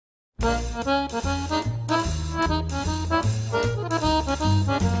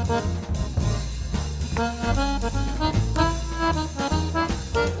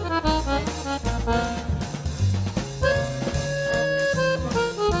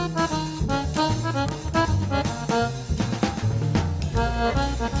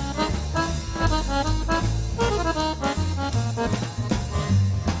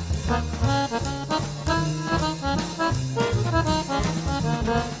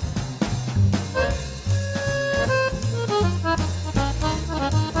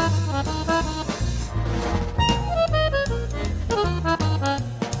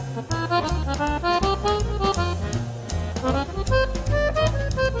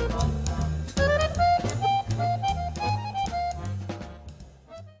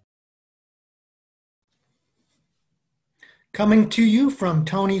Coming to you from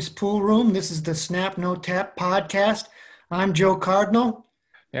Tony's Pool Room, this is the Snap No Tap podcast. I'm Joe Cardinal.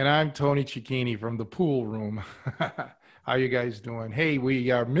 And I'm Tony Cecchine from the Pool Room. How you guys doing? Hey,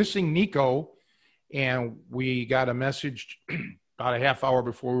 we are missing Nico, and we got a message about a half hour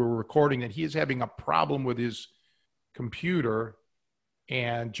before we were recording that he is having a problem with his computer,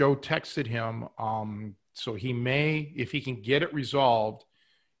 and Joe texted him. So he may, if he can get it resolved,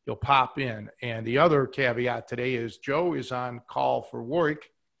 he'll pop in. And the other caveat today is Joe is on call for work,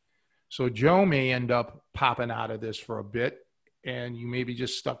 so Joe may end up popping out of this for a bit, and you may be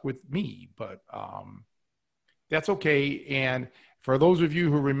just stuck with me, but that's okay. And for those of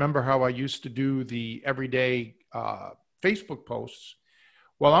you who remember how I used to do the everyday Facebook posts,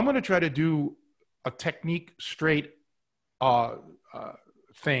 well, I'm going to try to do a technique straight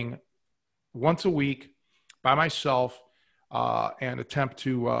thing once a week by myself and attempt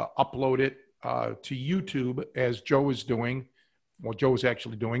to upload it to YouTube as Joe is doing. Well, Joe is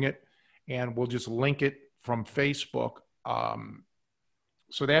actually doing it, and we'll just link it from Facebook.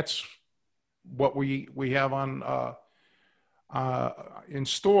 So that's what we have on in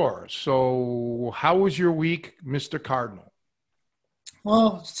store. So how was your week, Mr. Cardinal?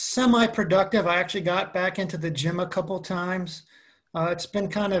 Well, semi-productive. I actually got back into the gym a couple times. It's been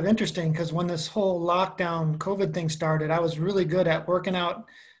kind of interesting because when this whole lockdown COVID thing started, I was really good at working out.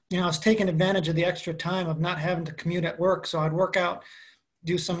 You know, I was taking advantage of the extra time of not having to commute at work. So I'd work out,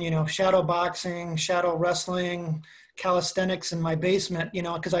 do some, shadow boxing, shadow wrestling, calisthenics in my basement,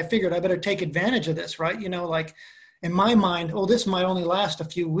 because I figured I better take advantage of this, right? Like in my mind, oh, this might only last a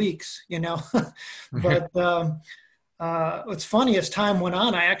few weeks, but what's funny, as time went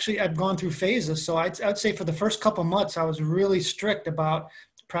on, I've gone through phases. So I'd say for the first couple months, I was really strict about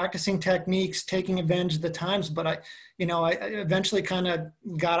practicing techniques, taking advantage of the times, but I eventually kind of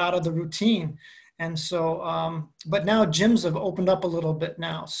got out of the routine. And so, but now gyms have opened up a little bit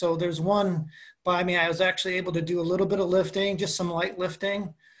now. So there's one by me, I was actually able to do a little bit of lifting, just some light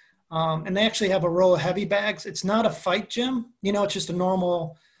lifting. And they actually have a row of heavy bags. It's not a fight gym, it's just a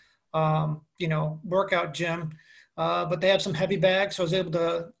normal, workout gym. But they have some heavy bags. So I was able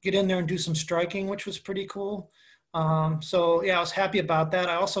to get in there and do some striking, which was pretty cool. So yeah, I was happy about that.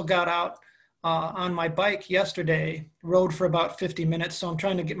 I also got out on my bike yesterday, rode for about 50 minutes. So I'm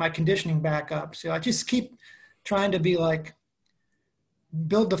trying to get my conditioning back up. So I just keep trying to be like,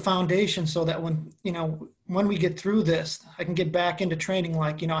 build the foundation so that when we get through this, I can get back into training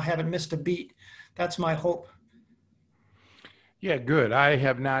like, I haven't missed a beat. That's my hope. Yeah, good. I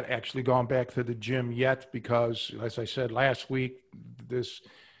have not actually gone back to the gym yet because, as I said last week,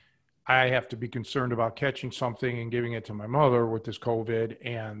 I have to be concerned about catching something and giving it to my mother with this COVID,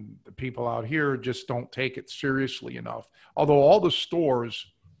 and the people out here just don't take it seriously enough. Although all the stores,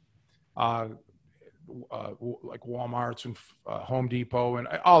 like Walmart's and Home Depot and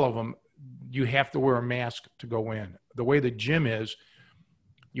all of them, you have to wear a mask to go in. The way the gym is,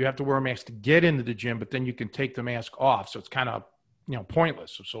 you have to wear a mask to get into the gym, but then you can take the mask off. So it's kind of,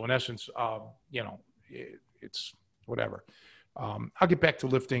 pointless. So in essence, it's whatever. I'll get back to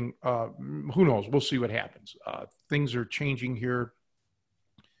lifting. Who knows? We'll see what happens. Things are changing here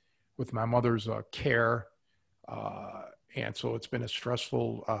with my mother's care. And so it's been a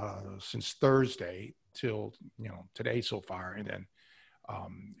stressful since Thursday till, today so far. And then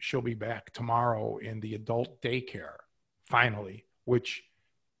she'll be back tomorrow in the adult daycare, finally, which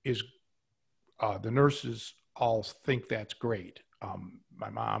is the nurses all think that's great.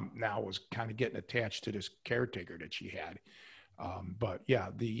 My mom now was kind of getting attached to this caretaker that she had. But yeah,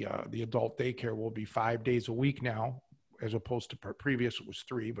 the adult daycare will be 5 days a week now, as opposed to previous it was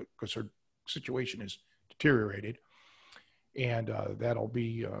 3, but because her situation is deteriorated. And that'll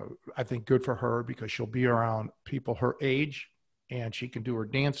be, I think, good for her because she'll be around people her age, and she can do her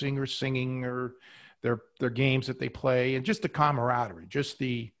dancing or singing or their games that they play, and just the camaraderie, just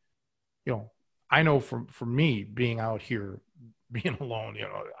the you know, I know for me being out here, being alone,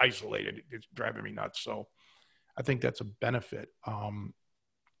 isolated, it's driving me nuts. So I think that's a benefit.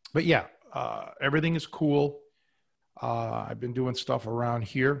 But yeah, everything is cool. I've been doing stuff around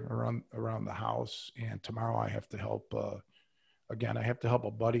here, around the house, and tomorrow I have to help. Again, I have to help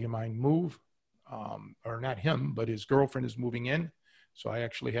a buddy of mine move, or not him, but his girlfriend is moving in, so I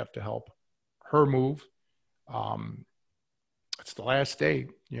actually have to help her move. Um, it's the last day.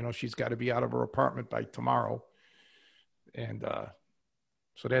 She's got to be out of her apartment by tomorrow, and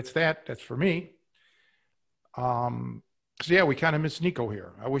so that's that. That's for me. So yeah, we kind of miss Nico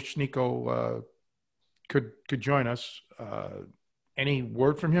here. I wish Nico could join us. Any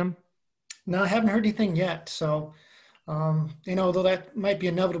word from him? No, I haven't heard anything yet. So, though that might be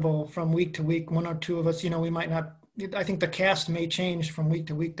inevitable from week to week, one or two of us, we might not. I think the cast may change from week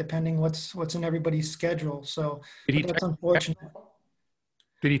to week depending what's in everybody's schedule. So, Did he but that's text you back? unfortunate.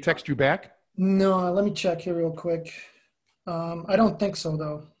 Did he text you back? No, let me check here real quick. I don't think so,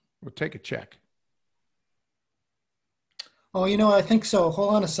 though. We'll take a check. Oh, I think so.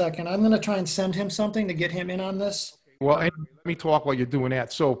 Hold on a second. I'm going to try and send him something to get him in on this. Well, anyway, let me talk while you're doing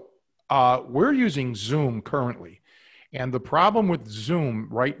that. So we're using Zoom currently. And the problem with Zoom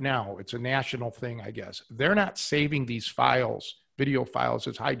right now, it's a national thing, I guess. They're not saving these files, video files,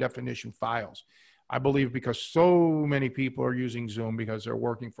 as high definition files. I believe because so many people are using Zoom because they're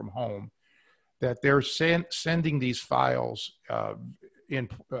working from home, that they're sending these files in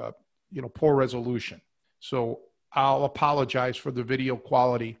poor resolution. So I'll apologize for the video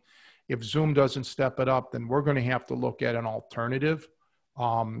quality. If Zoom doesn't step it up, then we're going to have to look at an alternative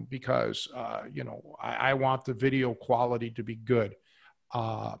because I want the video quality to be good.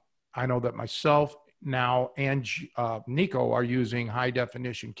 I know that myself now and Nico are using high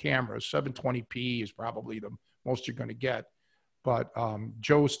definition cameras. 720p is probably the most you're going to get. But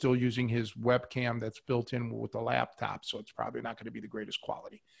Joe's still using his webcam that's built in with the laptop, so it's probably not going to be the greatest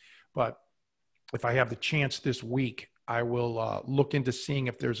quality. But if I have the chance this week, I will look into seeing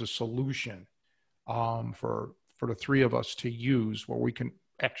if there's a solution for the three of us to use where we can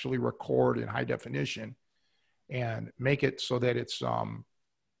actually record in high definition and make it so that it's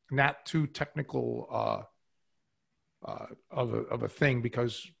not too technical of a thing,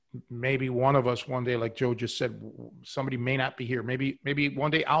 because maybe one of us one day, like Joe just said, somebody may not be here. Maybe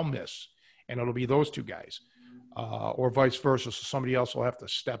one day I'll miss, and it'll be those two guys, or vice versa. So somebody else will have to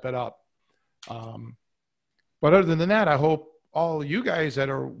step it up. But other than that, I hope all you guys that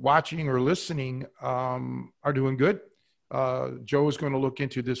are watching or listening are doing good. Joe is going to look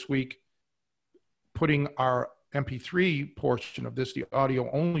into this week putting our MP3 portion of this, the audio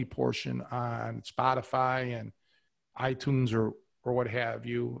only portion, on Spotify and iTunes or what have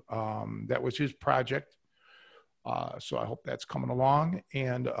you. That was his project. So I hope that's coming along.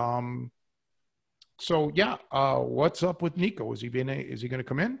 And so, yeah, what's up with Nico? Is he going to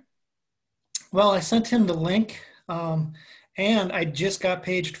come in? Well, I sent him the link, and I just got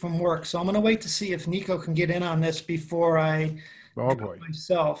paged from work. So I'm going to wait to see if Nico can get in on this before I Oh, do boy. it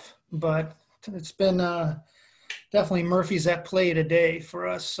myself. But it's been definitely Murphy's at play today for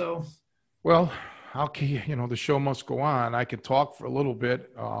us. So, Well, the show must go on. I can talk for a little bit.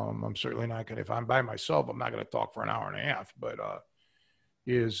 I'm certainly not going to, if I'm by myself, I'm not going to talk for an hour and a half. But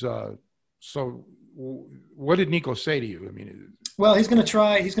so what did Nico say to you? I mean, well, he's going to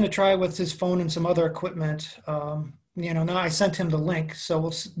try. He's going to try with his phone and some other equipment. Now I sent him the link, so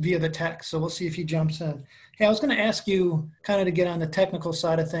via the text. So we'll see if he jumps in. Hey, I was going to ask you kind of to get on the technical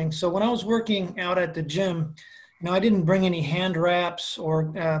side of things. So when I was working out at the gym, I didn't bring any hand wraps or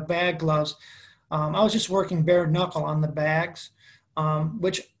bag gloves. I was just working bare knuckle on the bags,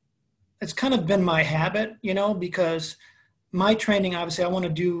 which it's kind of been my habit, because my training, obviously, I want to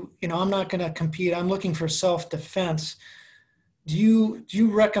do, I'm not going to compete. I'm looking for self-defense. Do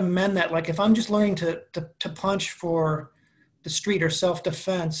you recommend that? Like if I'm just learning to punch for the street or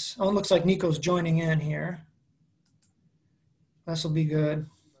self-defense? Oh, it looks like Nico's joining in here. This will be good.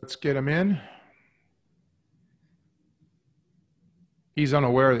 let's get him in. He's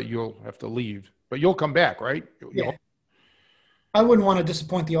unaware that you'll have to leave, but you'll come back, right? Yeah. I wouldn't want to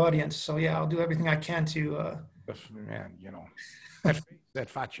disappoint the audience. So yeah, I'll do everything I can to. Man,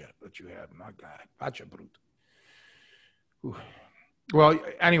 that facia that you have, my God, facia brute. Ooh. Well,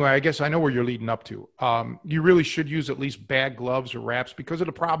 anyway, I guess I know where you're leading up to. You really should use at least bag gloves or wraps because of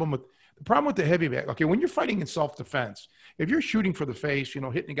the problem with the heavy bag. Okay, when you're fighting in self-defense, if you're shooting for the face,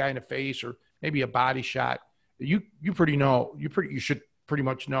 hitting a guy in the face or maybe a body shot, you should pretty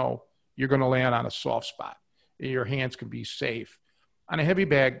much know you're going to land on a soft spot. Your hands can be safe. On a heavy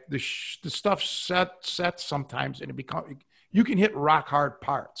bag, the stuff sets sometimes, and you can hit rock hard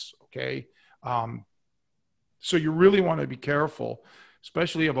parts. Okay. Um, so you really want to be careful,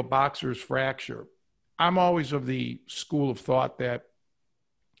 especially of a boxer's fracture. I'm always of the school of thought that,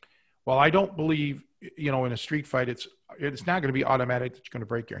 well, I don't believe, in a street fight, it's not going to be automatic that you're going to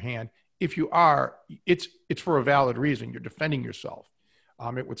break your hand. If you are, it's for a valid reason. You're defending yourself.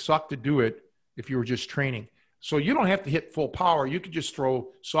 It would suck to do it if you were just training. So you don't have to hit full power. You could just throw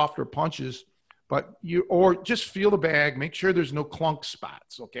softer punches, or just feel the bag. Make sure there's no clunk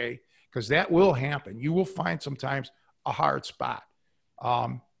spots, okay? Because that will happen. You will find sometimes a hard spot,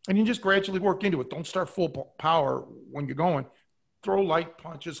 and you just gradually work into it. Don't start full power when you're going. Throw light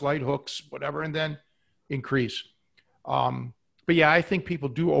punches, light hooks, whatever, and then increase. But yeah, I think people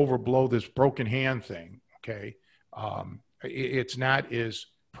do overblow this broken hand thing. Okay. It's not as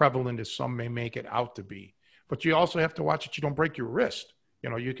prevalent as some may make it out to be, but you also have to watch that you don't break your wrist.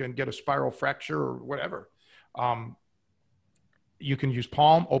 You can get a spiral fracture or whatever. You can use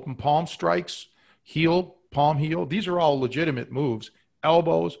open palm strikes, palm heel. These are all legitimate moves.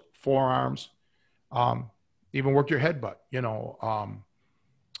 Elbows, forearms, even work your headbutt,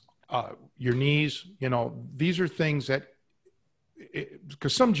 your knees, these are things that,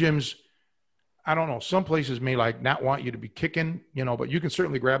 because some gyms, I don't know, some places may not want you to be kicking, but you can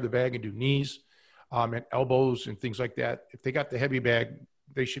certainly grab the bag and do knees, and elbows and things like that. If they got the heavy bag,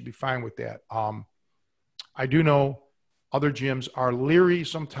 they should be fine with that. I do know other gyms are leery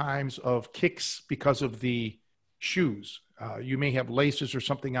sometimes of kicks because of the shoes. You may have laces or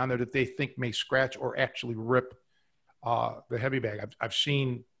something on there that they think may scratch or actually rip the heavy bag. I've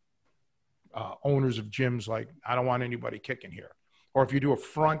seen owners of gyms I don't want anybody kicking here. Or if you do a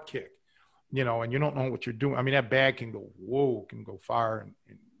front kick, and you don't know what you're doing. I mean, that bag can go far and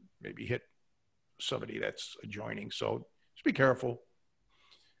maybe hit somebody that's adjoining. So just be careful.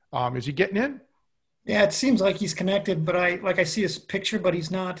 Is he getting in? Yeah, it seems like he's connected, but I see his picture, but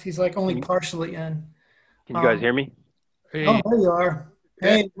he's not. He's only Can you, partially in. can you guys Um, hear me? oh, Hey, there you are. yeah.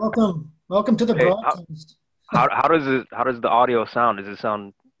 Hey, welcome to the Hey, broadcast. how does the audio sound? Does it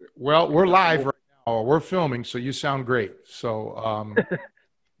sound Well, we're live acceptable? right now. We're filming, so you sound great. So,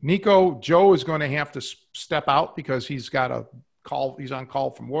 Nico, Joe is going to have to step out because he's got a call. He's on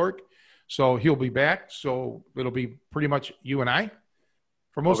call from work, so he'll be back. So it'll be pretty much you and I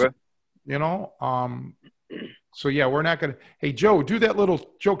for most of, Okay. you know. So yeah, we're not going to. Hey, Joe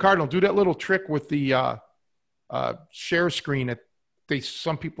Cardinal, do that little trick with the share screen that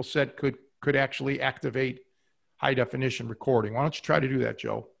some people said could actually activate high definition recording. Why don't you try to do that,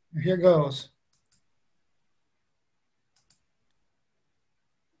 Joe? Here goes.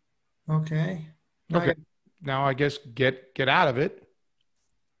 Okay. Now Okay. Now I guess get out of it.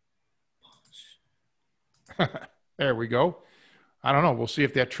 There we go. I don't know. We'll see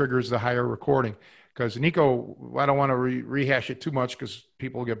if that triggers the higher recording. Because Nico, I don't want to rehash it too much because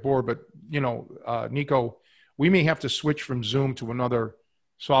people will get bored. But Nico, we may have to switch from Zoom to another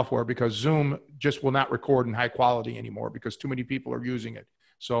software because Zoom just will not record in high quality anymore because too many people are using it.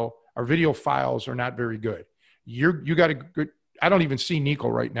 So our video files are not very good. You got a good. I don't even see Nico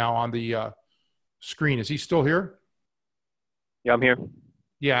right now on the screen. Is he still here? Yeah, I'm here.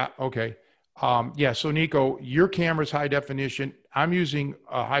 Yeah. Okay. Yeah. So Nico, your camera's high definition. I'm using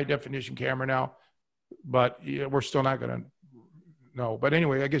a high definition camera now, but yeah, we're still not going to know. But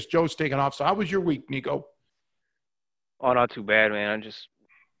anyway, I guess Joe's taking off. So how was your week, Nico? Oh, not too bad, man. I just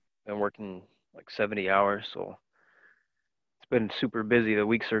been working like 70 hours, so it's been super busy. The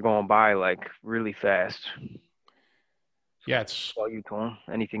weeks are going by like really fast. So, Yeah. It's, what about you, Tom?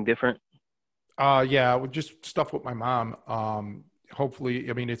 Anything different? yeah, just stuff with my mom. Hopefully,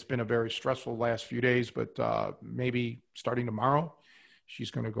 I mean, it's been a very stressful last few days, but maybe starting tomorrow,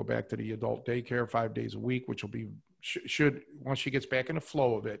 she's going to go back to the adult daycare 5 days a week, which will be, should, once she gets back in the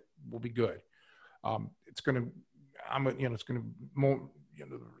flow of it, will be good. It's going to, it's going to more,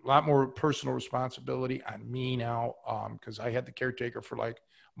 a lot more personal responsibility on me now because I had the caretaker for like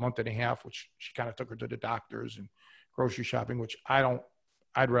a month and a half, which she kind of took her to the doctors and grocery shopping, which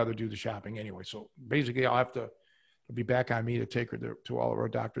I'd rather do the shopping anyway. So basically it'll be back on me to take her to all of our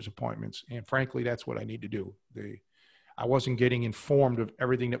doctor's appointments. And frankly, that's what I need to do. I wasn't getting informed of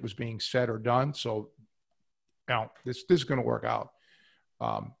everything that was being said or done. So this is going to work out.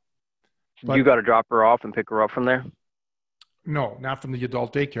 You But got to drop her off and pick her up from there? no, not from the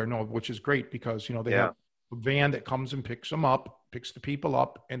adult daycare. No, which is great because, they have Yeah. a van that comes and picks them up, picks the people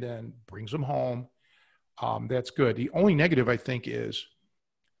up, and then brings them home. That's good. The only negative, I think, is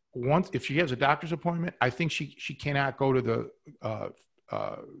if she has a doctor's appointment, I think she cannot go to the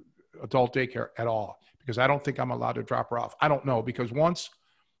adult daycare at all because I don't think I'm allowed to drop her off. I don't know because once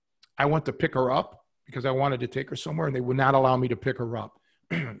I went to pick her up because I wanted to take her somewhere and they would not allow me to pick her up.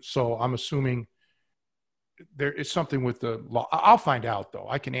 So I'm assuming there is something with the law. I'll find out though.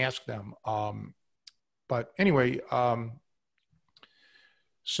 I can ask them. But anyway,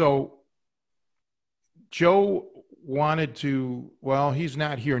 so Joe wanted to, well, he's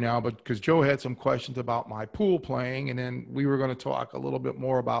not here now, but because Joe had some questions about my pool playing, and then we were going to talk a little bit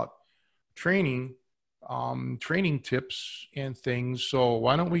more about training, training tips and things. So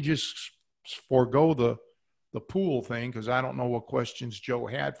why don't we just forego the pool thing, because I don't know what questions Joe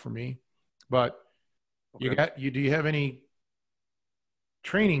had for me. But Okay. do you have any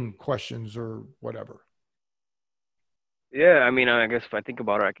training questions or whatever? Yeah, I mean, I guess if I think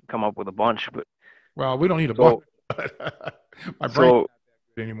about it, I can come up with a bunch. But Well, we don't need a bunch. so, My brain's so not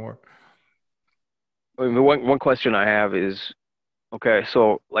good anymore. I mean, one question I have is, okay,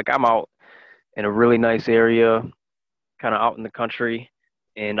 so like I'm out in a really nice area, kind of out in the country,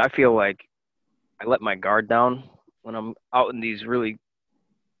 and I feel like I let my guard down when I'm out in these really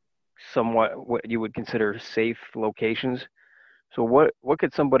somewhat what you would consider safe locations. So what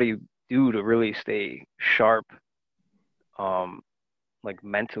could somebody do to really stay sharp, um, like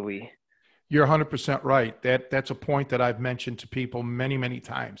mentally? You're 100% right. That's a point that I've mentioned to people many, many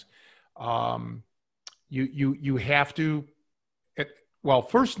times. Um, you have to. Well,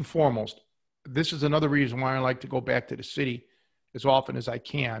 first and foremost, this is another reason why I like to go back to the city as often as I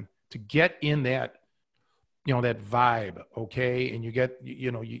can to get in that, that vibe. Okay. And you get,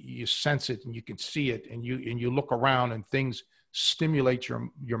 you sense it and you can see it, and you look around and things stimulate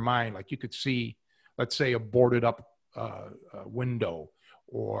your mind. Like you could see, let's say, a boarded up window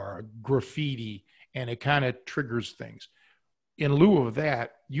or graffiti, and it kind of triggers things. In lieu of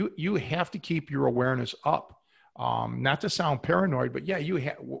that, you have to keep your awareness up. Not to sound paranoid, but yeah, you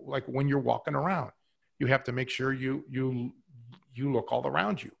have, like when you're walking around, you have to make sure you look all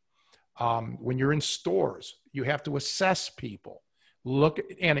around you. When you're in stores, you have to assess people. Look,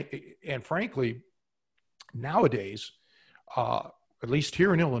 and frankly, nowadays, uh, at least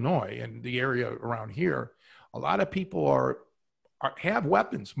here in Illinois and the area around here, a lot of people have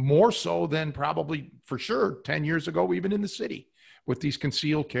weapons more so than probably for sure 10 years ago, even in the city, with these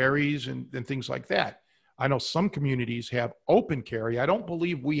concealed carries and things like that. I know some communities have open carry. I don't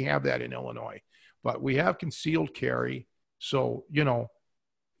believe we have that in Illinois, but we have concealed carry. So,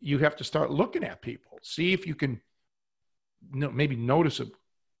 you have to start looking at people, see if you can maybe notice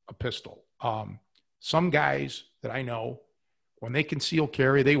a pistol. Some guys that I know, when they conceal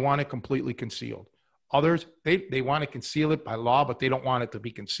carry, they want it completely concealed. Others, they want to conceal it by law, but they don't want it to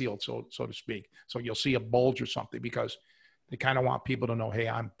be concealed, so to speak. So you'll see a bulge or something because they kind of want people to know, hey,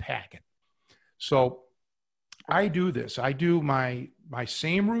 I'm packing. So I do this. I do my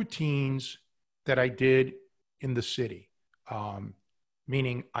same routines that I did in the city.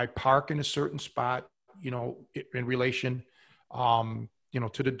 Meaning I park in a certain spot, in relation, to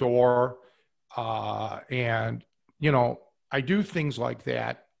the door. And, I do things like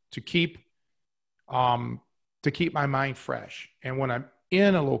that um, to keep my mind fresh. And when I'm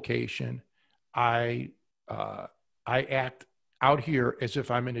in a location, I, I act out here as if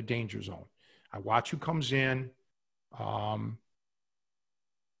I'm in a danger zone. I watch who comes in. Um,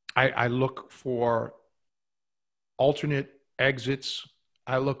 I look for alternate exits.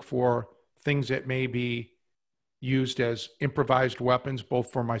 I look for things that may be used as improvised weapons,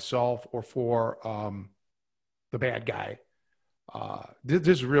 both for myself or for the bad guy. This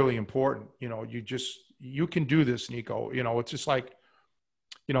is really important. You can do this, Nico. It's just like,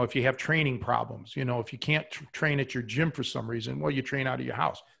 if you have training problems, if you can't train at your gym for some reason, well, you train out of your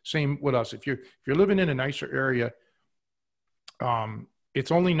house. Same with us. If you're living in a nicer area,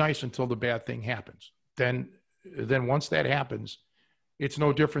 it's only nice until the bad thing happens. Then once that happens, it's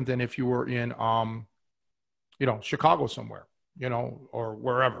no different than if you were in, Chicago somewhere, or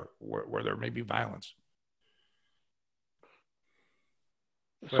wherever where there may be violence.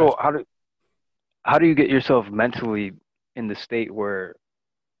 So how do you get yourself mentally in the state where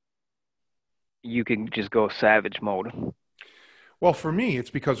you can just go savage mode? Well, for me,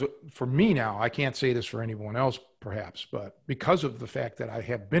 it's because for me now, I can't say this for anyone else, perhaps, but because of the fact that I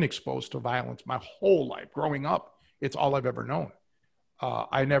have been exposed to violence my whole life growing up, it's all I've ever known.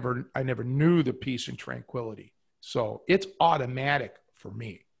 I never knew the peace and tranquility. So it's automatic for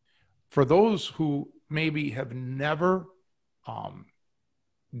me. For those who maybe have never um,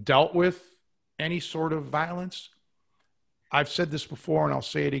 dealt with any sort of violence, I've said this before and I'll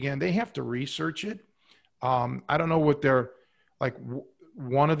say it again. They have to research it. I don't know what they're like.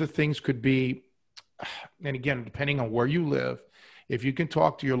 One of the things could be, and again, depending on where you live, if you can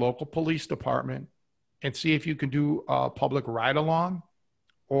talk to your local police department and see if you can do a public ride along,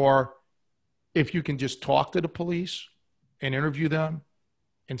 or if you can just talk to the police and interview them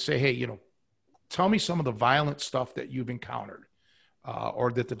and say, hey, tell me some of the violent stuff that you've encountered,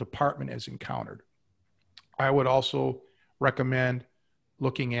 or that the department has encountered. I would also recommend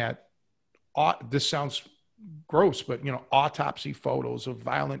looking at, this sounds gross, but autopsy photos of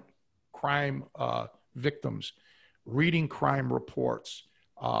violent crime victims, reading crime reports,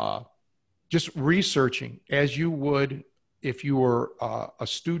 just researching as you would if you were a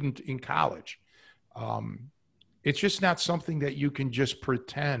student in college. It's just not something that you can just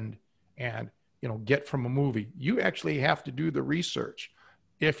pretend and get from a movie. You actually have to do the research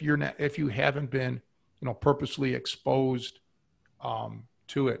if you haven't been purposely exposed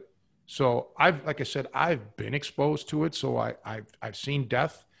to it. So like I said, I've been exposed to it. So I've seen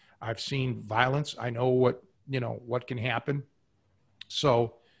death, I've seen violence. I know what can happen.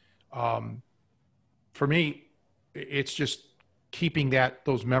 So for me, it's just keeping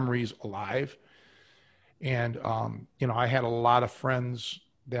those memories alive. And I had a lot of friends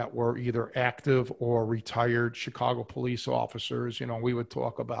that were either active or retired Chicago police officers. We would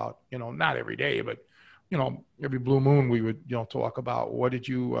talk about, not every day, but every blue moon we would, talk about, what did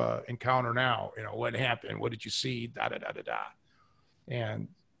you encounter now? What happened? What did you see? Da, da, da, da, da. And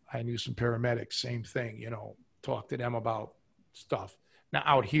I knew some paramedics, same thing, talk to them about stuff. Now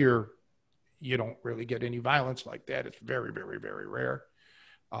out here, you don't really get any violence like that. It's very, very, very rare.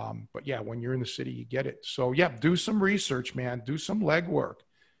 But yeah, when you're in the city, you get it. So yeah, do some research, man, do some legwork.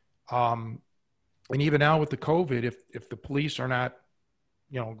 And even now with the COVID, if the police are not,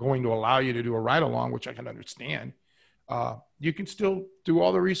 going to allow you to do a ride along, which I can understand, you can still do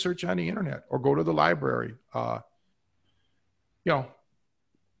all the research on the internet or go to the library, talk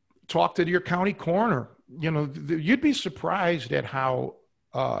to your county coroner. You'd be surprised at how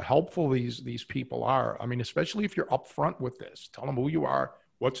helpful these people are. I mean, especially if you're upfront with this, tell them who you are,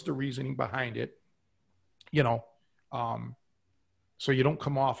 what's the reasoning behind it, so you don't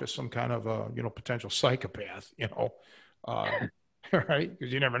come off as some kind of a, potential psychopath, right?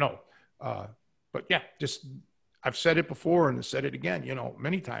 Because you never know. But yeah, I've said it before and said it again,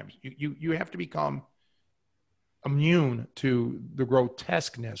 many times. You have to become immune to the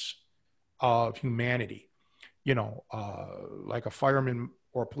grotesqueness of humanity. Like a fireman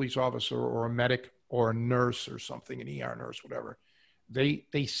or a police officer or a medic or a nurse or something, an ER nurse, whatever. They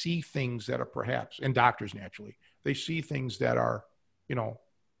see things that are perhaps, and doctors naturally, they see things that are,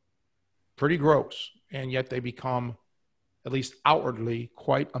 pretty gross, and yet they become, at least outwardly,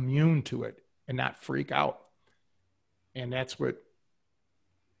 quite immune to it and not freak out. And that's what,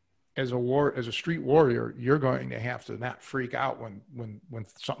 as a street warrior, you're going to have to not freak out when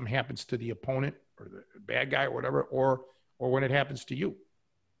something happens to the opponent or the bad guy or whatever, or when it happens to you.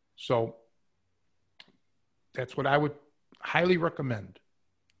 So that's what I would highly recommend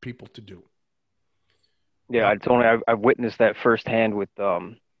people to do. Yeah, it's only I've witnessed that firsthand with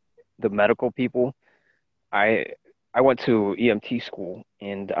the medical people. I went to EMT school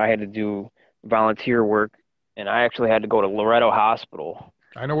and I had to do volunteer work, and I actually had to go to Loretto Hospital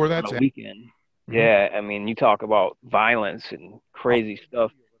I know where on that's a at. weekend. Mm-hmm. Yeah, I mean, you talk about violence and crazy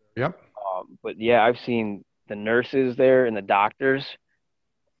stuff. Yep. But yeah, I've seen the nurses there and the doctors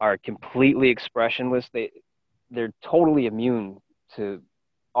are completely expressionless. They're totally immune to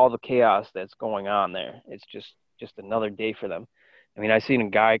all the chaos that's going on there. It's just another day for them. I mean, I seen a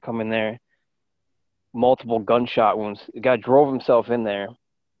guy come in there, multiple gunshot wounds. The guy drove himself in there,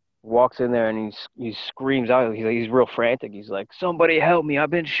 walks in there, and he screams out. He's real frantic. He's like, "Somebody help me! I've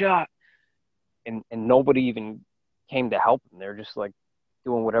been shot!" And nobody even came to help him. They're just like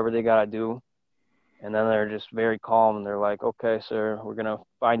doing whatever they gotta do. And then they're just very calm, and they're like, "Okay, sir, we're gonna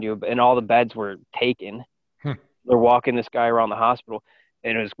find you." And all the beds were taken. They're walking this guy around the hospital,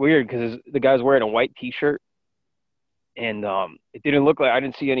 and it was weird because the guy's wearing a white T-shirt, and it didn't look like, I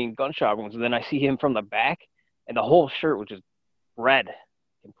didn't see any gunshot wounds. And then I see him from the back, and the whole shirt was just red,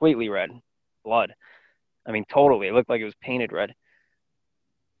 completely red, blood. I mean, totally. It looked like it was painted red.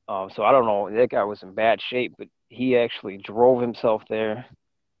 So I don't know. That guy was in bad shape, but he actually drove himself there,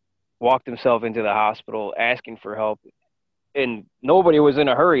 walked himself into the hospital, asking for help, and nobody was in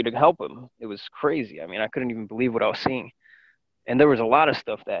a hurry to help him. It was crazy. I mean, I couldn't even believe what I was seeing. And there was a lot of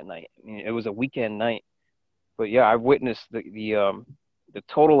stuff that night. I mean, it was a weekend night. But yeah, I've witnessed the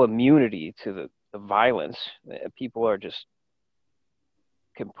total immunity to the violence. People are just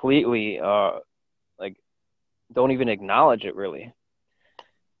completely like don't even acknowledge it really.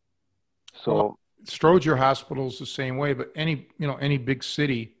 So Well, Stroger Hospital's the same way, but any big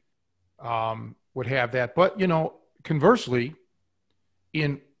city would have that. But conversely,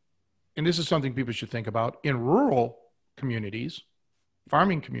 and this is something people should think about, in rural communities,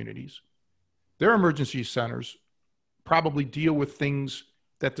 farming communities, their emergency centers probably deal with things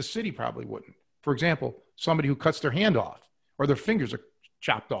that the city probably wouldn't. For example, somebody who cuts their hand off or their fingers are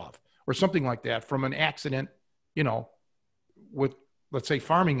chopped off or something like that from an accident, you know, with, let's say,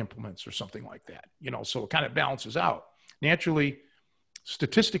 farming implements or something like that, you know, so it kind of balances out. Naturally,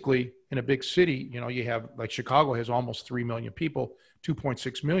 statistically, in a big city, you know, you have, like Chicago has almost 3 million people,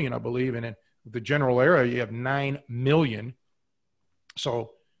 2.6 million, I believe. And in the general area, you have 9 million.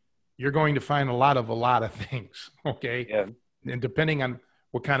 So you're going to find a lot of things. Okay. Yeah. And depending on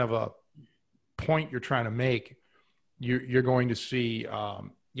what kind of a point you're trying to make, you're going to see,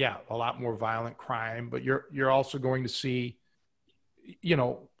 yeah, a lot more violent crime, but you're also going to see, you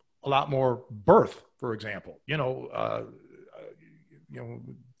know, a lot more birth, for example, you know,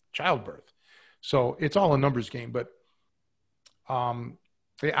 childbirth. So it's all a numbers game. But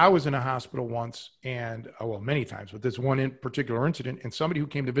I was in a hospital once, and well, many times, but this one in particular incident, and somebody who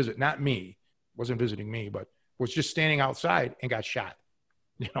came to visit, not me, wasn't visiting me, but was just standing outside and got shot,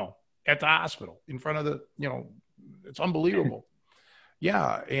 you know, at the hospital in front of the, you know, it's unbelievable.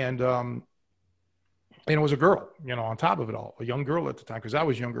 Yeah. And it was a girl, you know, on top of it all, a young girl at the time, because I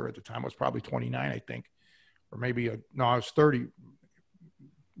was younger at the time. I was probably 29, I think, or maybe no, I was 30,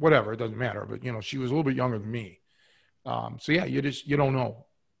 whatever. It doesn't matter. But, you know, she was a little bit younger than me. So yeah, you don't know.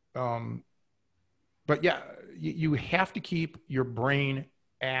 But yeah, you have to keep your brain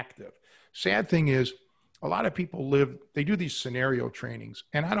active. Sad thing is, a lot of people they do these scenario trainings,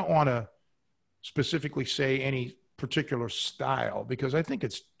 and I don't want to specifically say any particular style because I think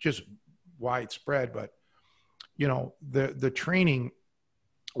it's just widespread. But, you know, the training,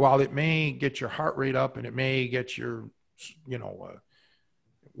 while it may get your heart rate up and it may get your, you know,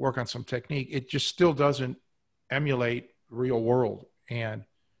 work on some technique, it just still doesn't emulate real world. And,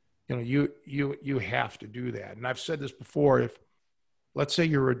 you know, you have to do that. And I've said this before, if, let's say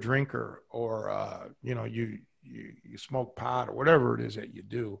you're a drinker or, you know, you smoke pot or whatever it is that you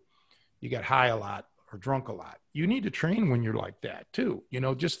do, you get high a lot or drunk a lot. You need to train when you're like that too, you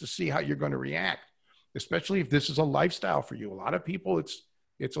know, just to see how you're going to react, especially if this is a lifestyle for you. A lot of people,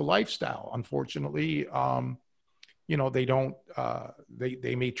 it's a lifestyle. Unfortunately, you know, they don't,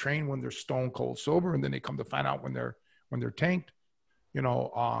 they may train when they're stone cold sober, and then they come to find out when they're tanked, you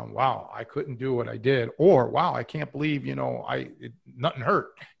know, wow, I couldn't do what I did, or wow, I can't believe, you know, nothing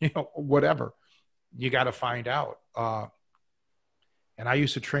hurt, you know, whatever. You got to find out. And I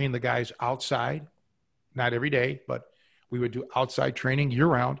used to train the guys outside, not every day, but we would do outside training year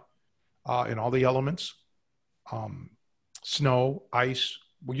round, in all the elements, snow, ice.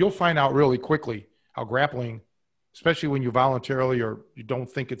 Well, you'll find out really quickly how grappling, especially when you voluntarily or you don't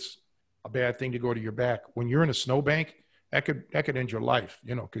think it's a bad thing to go to your back. When you're in a snowbank, that could end your life,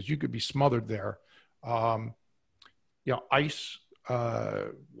 you know, because you could be smothered there. You know, ice.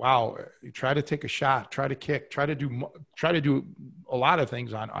 Wow. You try to take a shot, try to kick, try to do a lot of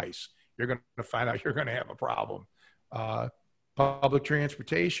things on ice. You're going to find out you're going to have a problem. Public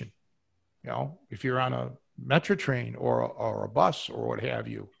transportation. You know, if you're on a metro train or a bus or what have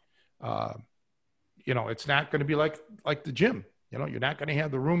you, you know, it's not going to be like the gym. You know, you're not going to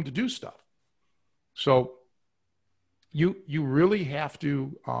have the room to do stuff. So you really have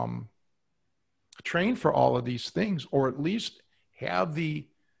to train for all of these things, or at least have the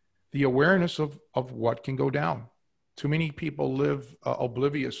awareness of what can go down. Too many people live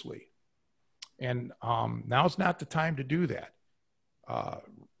obliviously, and now's not the time to do that.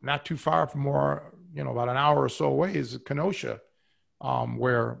 Not too far from you know, about an hour or so away is Kenosha,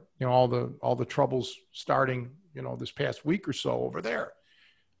 where, you know, all the troubles starting, you know, this past week or so over there.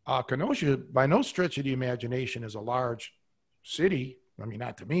 Kenosha, by no stretch of the imagination, is a large city. I mean,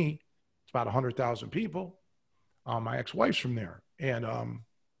 not to me. It's about 100,000 people. My ex-wife's from there. And,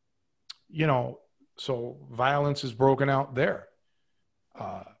 you know, so violence is broken out there.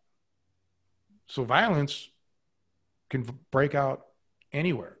 So violence can break out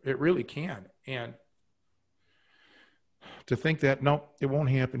anywhere. It really can. And to think that, no, it won't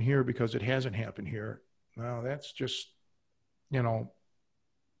happen here because it hasn't happened here. No, that's just, you know,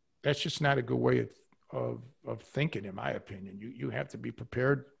 that's just not a good way of thinking, in my opinion. You have to be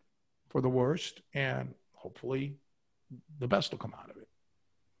prepared for the worst, and hopefully the best will come out of it.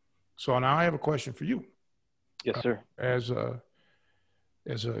 So now I have a question for you. Yes, sir. As a,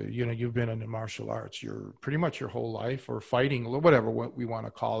 you know, you've been in the martial arts, you're pretty much your whole life, or fighting, whatever what we want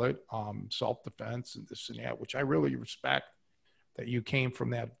to call it, self-defense and this and that, which I really respect that you came from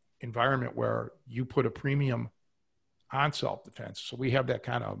that environment where you put a premium on self-defense. So we have that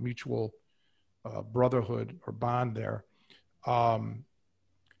kind of mutual brotherhood or bond there.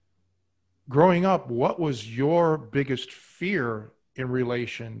 Growing up, what was your biggest fear in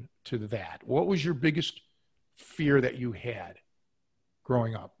relation to that? What was your biggest fear that you had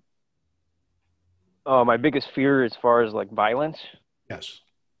growing up? My biggest fear as far as like violence. Yes.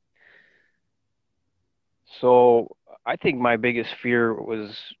 So I think my biggest fear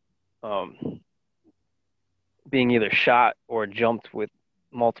was um, being either shot or jumped with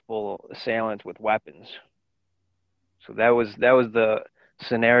multiple assailants with weapons. So that was the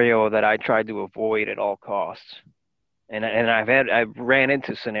scenario that I tried to avoid at all costs. And I've ran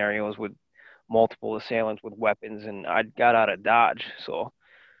into scenarios with multiple assailants with weapons, and I got out of Dodge. So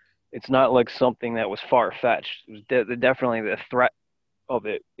it's not like something that was far fetched. It was definitely the threat of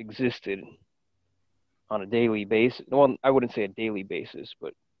it existed on a daily basis. Well, I wouldn't say a daily basis,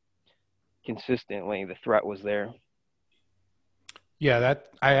 but consistently the threat was there. Yeah, that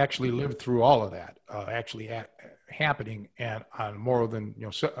I actually lived through all of that, happening, and on more than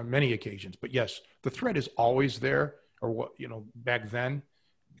on many occasions. But yes, the threat is always there, or what back then.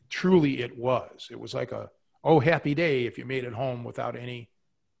 Truly, it was. It was like a oh happy day if you made it home without any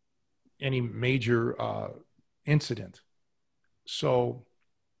major incident. So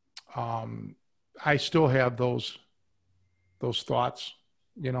I still have those thoughts.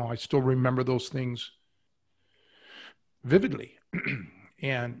 I still remember those things vividly.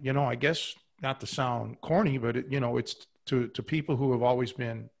 And I guess not to sound corny, but it's to people who have always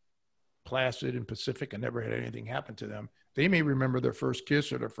been placid and pacific and never had anything happen to them. They may remember their first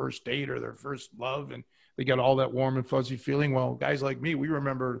kiss or their first date or their first love, and they got all that warm and fuzzy feeling. Well, guys like me, we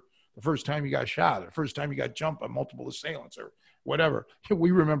remember the first time you got shot, the first time you got jumped by multiple assailants, or whatever.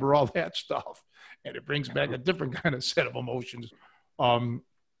 We remember all that stuff, and it brings back a different kind of set of emotions. Um,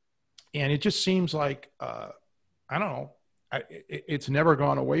 and it just seems like I don't know. It's never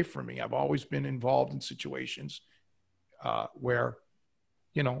gone away from me. I've always been involved in situations where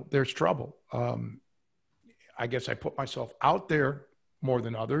there's trouble. I guess I put myself out there more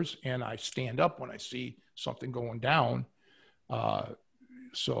than others, and I stand up when I see something going down. Uh,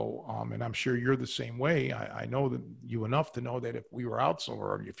 and I'm sure you're the same way. I know that you enough to know that if we were out somewhere,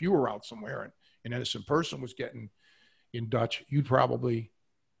 or if you were out somewhere and an innocent person was getting in Dutch, you'd probably,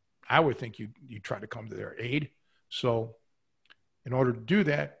 I would think you'd try to come to their aid. So in order to do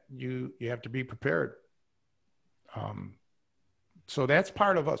that, you have to be prepared. Um, so that's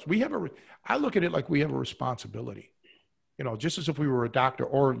part of us. I look at it like we have a responsibility, just as if we were a doctor,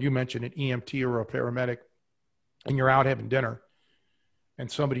 or you mentioned an EMT or a paramedic, and you're out having dinner and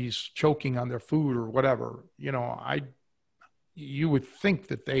somebody's choking on their food or whatever, you would think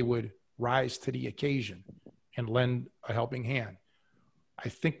that they would rise to the occasion and lend a helping hand. I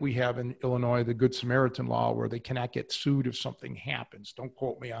think we have in Illinois the Good Samaritan law where they cannot get sued if something happens. Don't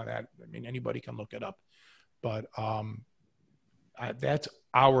quote me on that. I mean, anybody can look it up. But that's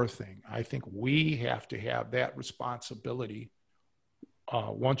our thing. I think we have to have that responsibility.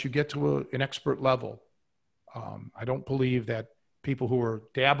 Once you get to an expert level, I don't believe that people who are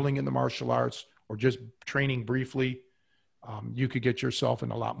dabbling in the martial arts or just training briefly, you could get yourself in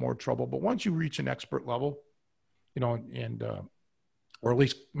a lot more trouble. But once you reach an expert level, and or at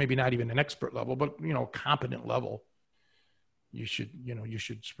least maybe not even an expert level, but competent level, you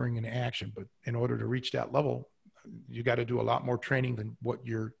should spring into action. But in order to reach that level, you got to do a lot more training than what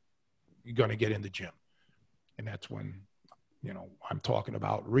you're going to get in the gym. And that's when, I'm talking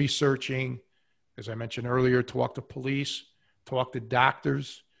about researching, as I mentioned earlier, talk to police, talk to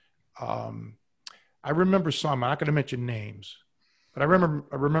doctors. I remember I'm not going to mention names, but I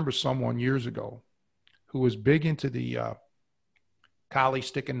remember someone years ago who was big into the collie,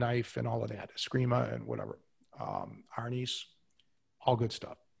 stick and knife and all of that, Eskrima and whatever, Arnie's, all good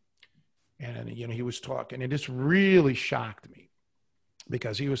stuff. And, he was talking, and it just really shocked me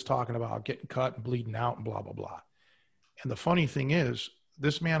because he was talking about getting cut and bleeding out and blah, blah, blah. And the funny thing is,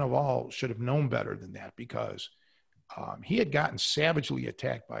 this man of all should have known better than that because he had gotten savagely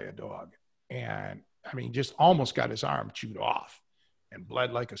attacked by a dog. And I mean, just almost got his arm chewed off and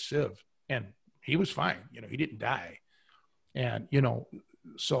bled like a sieve. And he was fine. He didn't die. And,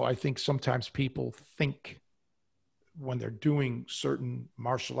 so I think sometimes people think when they're doing certain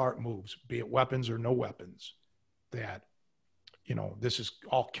martial art moves, be it weapons or no weapons, that, this is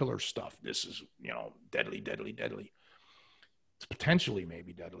all killer stuff. This is, deadly, deadly, deadly. It's potentially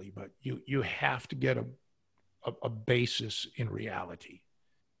maybe deadly, but you have to get a basis in reality.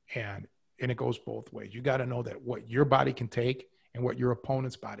 And it goes both ways. You got to know that what your body can take and what your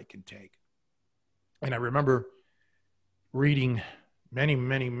opponent's body can take. And I remember reading many,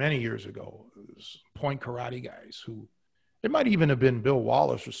 many, many years ago, point karate guys who, it might even have been Bill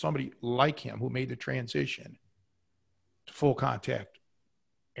Wallace or somebody like him who made the transition to full contact.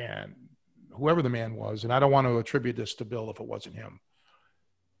 And whoever the man was, and I don't want to attribute this to Bill if it wasn't him,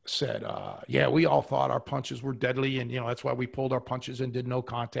 said, yeah, we all thought our punches were deadly. And, that's why we pulled our punches and did no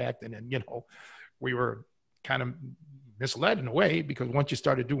contact. And then, we were kind of misled in a way, because once you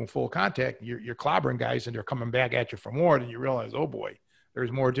started doing full contact, you're clobbering guys and they're coming back at you for more. And you realize, oh boy,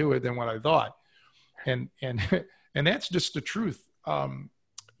 there's more to it than what I thought. And and that's just the truth.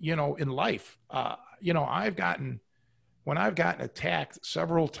 In life, when I've gotten attacked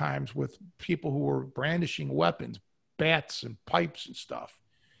several times with people who were brandishing weapons, bats and pipes and stuff,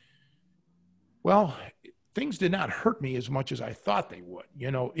 well, things did not hurt me as much as I thought they would.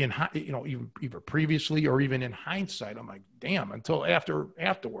 Even either previously or even in hindsight, I'm like, damn. Until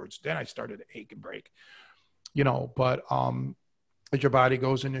afterwards, then I started to ache and break. But as your body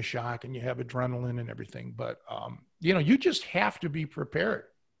goes into shock and you have adrenaline and everything, but you just have to be prepared.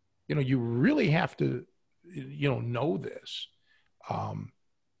 You really have to, know this,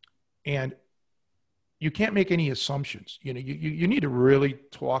 and you can't make any assumptions. You need to really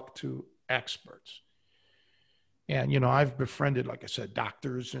talk to experts. And, I've befriended, like I said,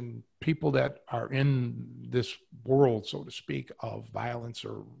 doctors and people that are in this world, so to speak, of violence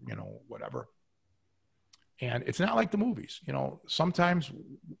or, whatever. And it's not like the movies. Sometimes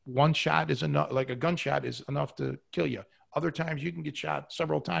one shot is enough, like a gunshot is enough to kill you. Other times you can get shot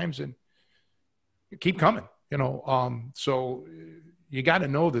several times and keep coming, so you got to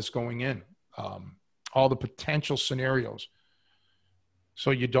know this going in, all the potential scenarios.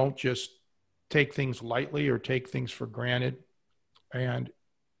 So you don't just take things lightly or take things for granted, and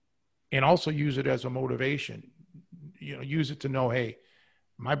also use it as a motivation. Use it to know, hey,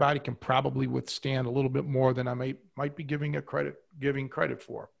 my body can probably withstand a little bit more than I might be giving credit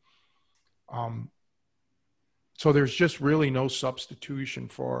for. So there's just really no substitution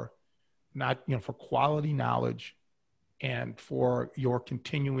for for quality knowledge and for your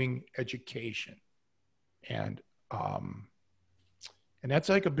continuing education. And that's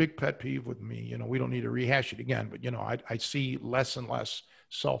like a big pet peeve with me. We don't need to rehash it again, but, I see less and less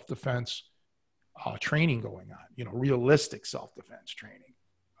self-defense training going on, realistic self-defense training.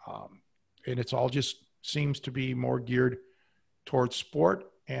 And it's all just seems to be more geared towards sport.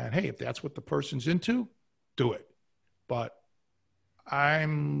 And hey, if that's what the person's into, do it. But I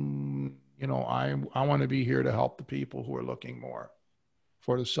want to be here to help the people who are looking more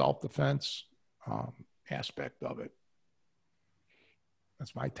for the self-defense aspect of it.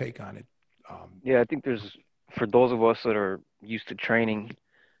 That's my take on it. Yeah, I think for those of us that are used to training,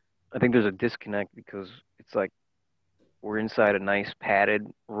 I think there's a disconnect because it's like we're inside a nice padded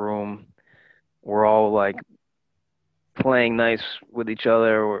room. We're all like playing nice with each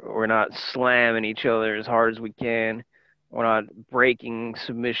other. We're not slamming each other as hard as we can. We're not breaking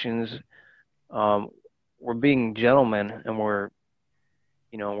submissions. Um, we're being gentlemen, and we're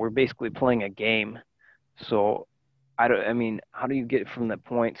basically playing a game. So I mean, how do you get from that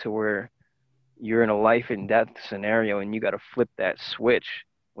point to where you're in a life and death scenario and you got to flip that switch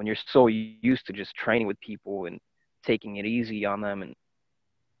when you're so used to just training with people and taking it easy on them and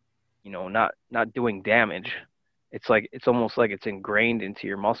not doing damage. It's almost like it's ingrained into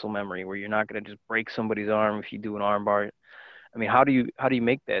your muscle memory where you're not going to just break somebody's arm if you do an arm bar. I mean, how do you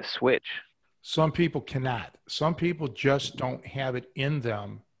make that switch? Some people cannot. Some people just don't have it in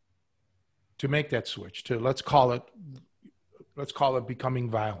them to make that switch to, let's call it becoming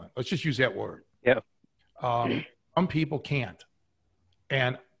violent. Let's just use that word. Yeah. Some people can't.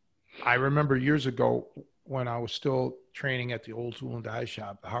 And I remember years ago when I was still training at the old tool and die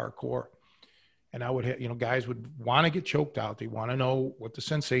shop, the hardcore, and I would have, guys would want to get choked out. They want to know what the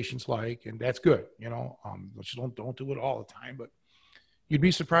sensation's like, and that's good. Just don't do it all the time, but you'd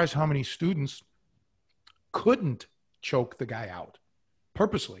be surprised how many students couldn't choke the guy out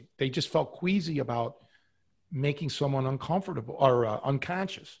purposely. They just felt queasy about making someone uncomfortable or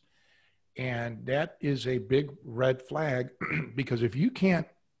unconscious. And that is a big red flag because if you can't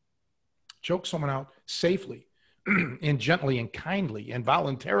choke someone out safely and gently and kindly and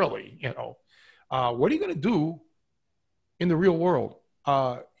voluntarily, what are you going to do in the real world?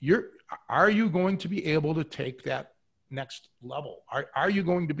 Are you going to be able to take that next level? Are you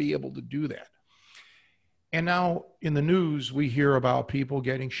going to be able to do that? And now in the news, we hear about people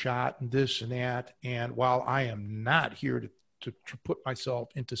getting shot and this and that. And while I am not here to put myself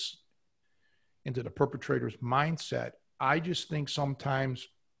into the perpetrator's mindset, I just think sometimes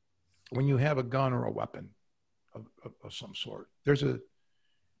when you have a gun or a weapon of some sort, there's a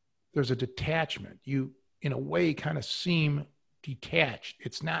detachment. You, in a way, kind of seem detached.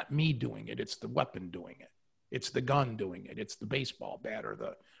 It's not me doing it. It's the weapon doing it. It's the gun doing it. It's the baseball bat or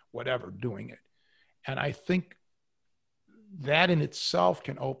the whatever doing it. And I think that in itself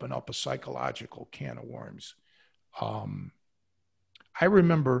can open up a psychological can of worms. I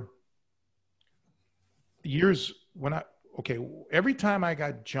remember years when okay, every time I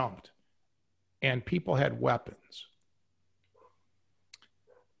got jumped and people had weapons,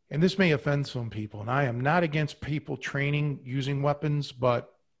 and this may offend some people, and I am not against people training using weapons,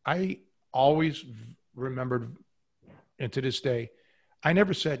 but I always remembered, and to this day, I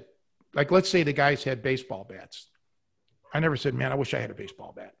never said, like, let's say the guys had baseball bats. I never said, man, I wish I had a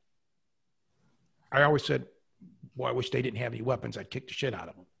baseball bat. I always said, boy, I wish they didn't have any weapons. I'd kick the shit out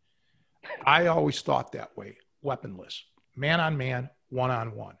of them. I always thought that way, weaponless, man on man, one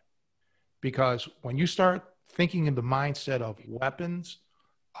on one. Because when you start thinking in the mindset of weapons,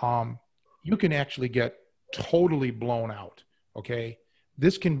 you can actually get totally blown out. Okay.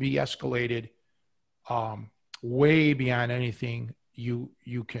 This can be escalated way beyond anything you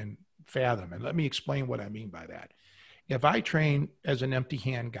can fathom. And let me explain what I mean by that. If I train as an empty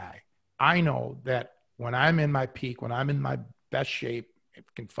hand guy, I know that when I'm in my peak, when I'm in my best shape, I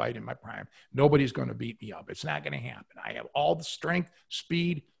can fight in my prime, nobody's going to beat me up. It's not going to happen. I have all the strength,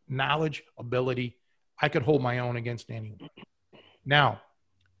 speed, knowledge, ability. I could hold my own against anyone. Now,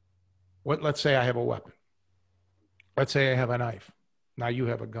 let's say I have a weapon. Let's say I have a knife. Now you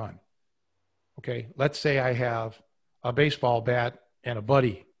have a gun. Okay. Let's say I have a baseball bat and a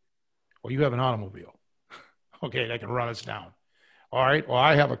buddy. Well, you have an automobile. Okay. That can run us down. All right. Well,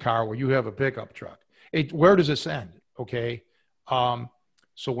 I have a car where you have a pickup truck. Where does this end? Okay.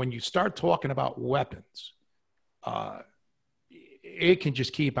 So when you start talking about weapons, it can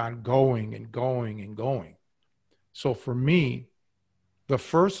just keep on going and going and going. So for me, the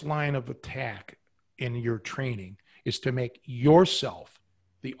first line of attack in your training is to make yourself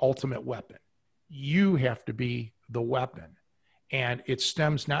the ultimate weapon. You have to be the weapon. And it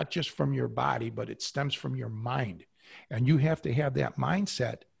stems not just from your body, but it stems from your mind. And you have to have that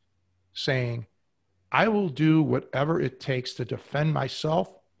mindset saying, I will do whatever it takes to defend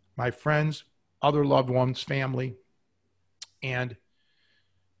myself, my friends, other loved ones, family. And,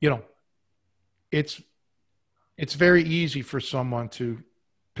 you know, it's very easy for someone to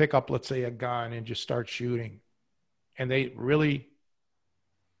pick up, let's say, a gun and just start shooting. And they really,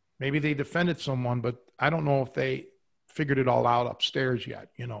 maybe they defended someone, but I don't know if they figured it all out upstairs yet,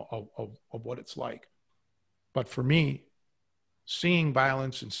 you know, of what it's like. But for me, seeing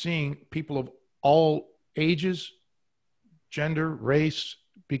violence and seeing people of all ages, gender, race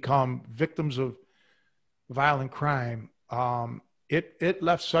become victims of violent crime, it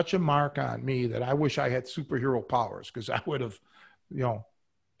left such a mark on me that I wish I had superhero powers, because I would have, you know,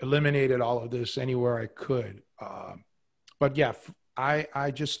 eliminated all of this anywhere I could. But yeah,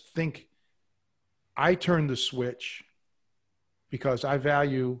 I just think I turned the switch because I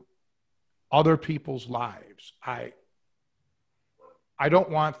value other people's lives. I don't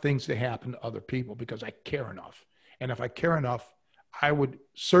want things to happen to other people because I care enough. And if I care enough, I would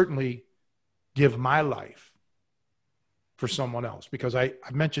certainly give my life for someone else, because I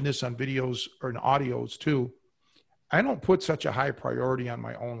mentioned this on videos or in audios too. I don't put such a high priority on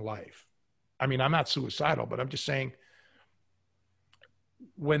my own life. I mean, I'm not suicidal, but I'm just saying,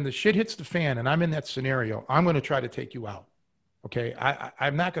 when the shit hits the fan and I'm in that scenario, I'm going to try to take you out. Okay.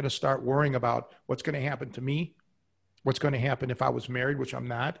 I'm not going to start worrying about what's going to happen to me, what's going to happen if I was married, which I'm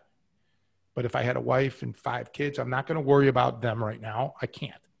not. But if I had a wife and 5 kids, I'm not going to worry about them right now. I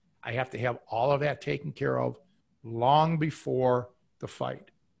can't. I have to have all of that taken care of long before the fight.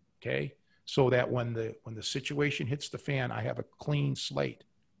 Okay. So that when the situation hits the fan, I have a clean slate.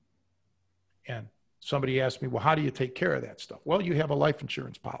 And somebody asked me, well, how do you take care of that stuff? Well, you have a life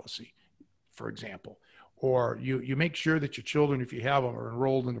insurance policy, for example, or you make sure that your children, if you have them, are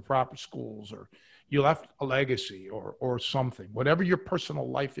enrolled in the proper schools, or you left a legacy or something, whatever your personal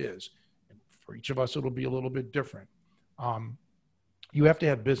life is. And for each of us, it'll be a little bit different. You have to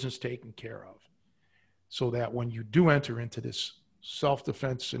have business taken care of so that when you do enter into this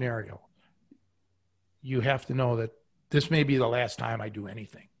self-defense scenario, you have to know that this may be the last time I do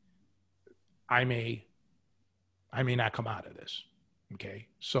anything. I may not come out of this. Okay.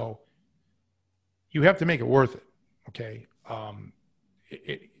 So you have to make it worth it. Okay.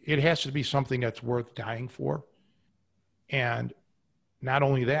 It has to be something that's worth dying for. And not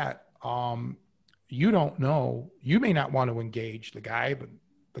only that, you don't know, you may not want to engage the guy, but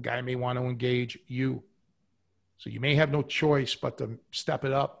the guy may want to engage you. So you may have no choice but to step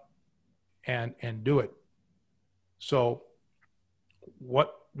it up and do it. So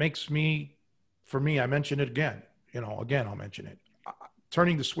what makes me, for me, I mention it again, again, I'll mention it.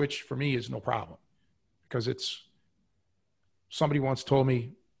 Turning the switch for me is no problem, because somebody once told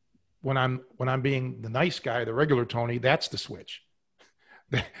me when I'm being the nice guy, the regular Tony, that's the switch.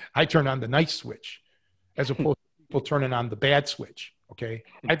 I turn on the nice switch as opposed to people turning on the bad switch. Okay.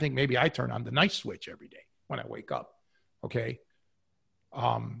 I think maybe I turn on the night switch every day when I wake up. Okay.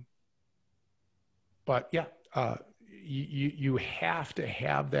 Um, but yeah, you have to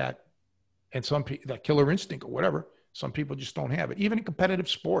have that, and some people, that killer instinct or whatever. Some people just don't have it. Even in competitive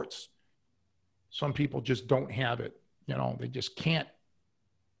sports, some people just don't have it. You know, they just can't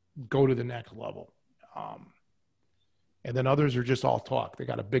go to the next level. Um, and then others are just all talk. They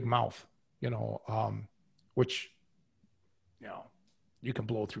got a big mouth, which, you know, you can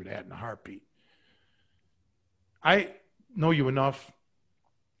blow through that in a heartbeat. I know you enough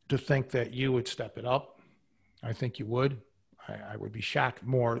to think that you would step it up. I think you would. I would be shocked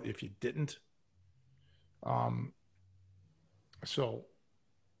more if you didn't. Um, so,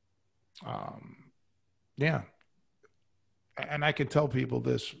 um, yeah. And I can tell people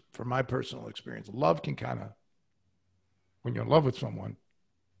this from my personal experience. Love can kind of, when you're in love with someone,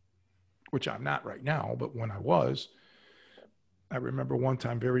 which I'm not right now, but when I was, I remember one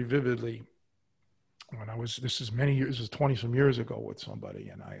time very vividly when I was, this is many years, this is 20 some years ago with somebody.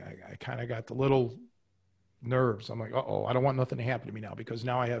 And I kind of got the little nerves. I'm like, uh-oh, I don't want nothing to happen to me now, because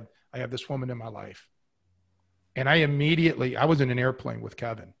now I have this woman in my life. And I was in an airplane with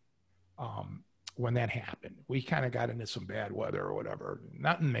Kevin when that happened. We kind of got into some bad weather or whatever,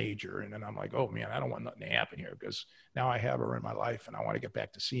 nothing major. And then I'm like, oh man, I don't want nothing to happen here, because now I have her in my life and I want to get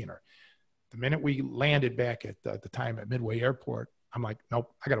back to seeing her. The minute we landed back at the time at Midway Airport, I'm like,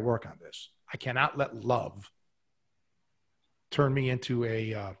 nope, I got to work on this. I cannot let love turn me into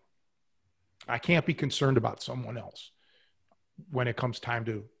I can't be concerned about someone else when it comes time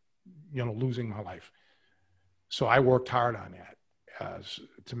to, losing my life. So I worked hard on that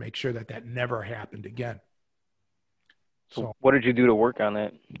to make sure that that never happened again. So what did you do to work on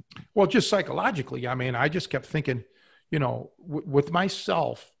that? Well, just psychologically, I mean, I just kept thinking, with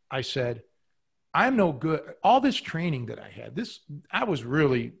myself, I said, I'm no good. All this training that I had, I was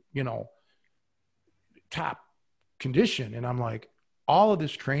really, top condition. And I'm like, all of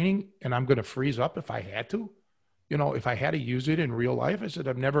this training, and I'm going to freeze up if I had to, if I had to use it in real life. I said,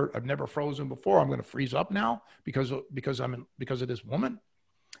 I've never frozen before. I'm going to freeze up now because of this woman.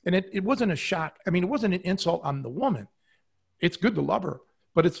 And it wasn't a shock. I mean, it wasn't an insult on the woman. It's good to love her,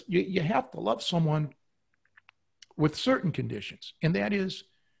 but you have to love someone with certain conditions. And that is,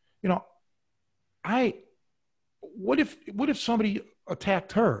 what if somebody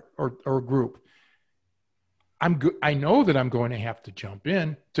attacked her or a group? I know that I'm going to have to jump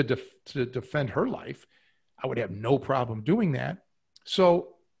in to defend her life. I would have no problem doing that.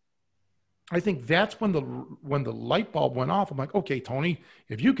 So I think that's when the light bulb went off. I'm like, okay, Tony,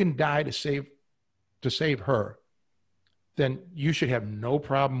 if you can die to save her, then you should have no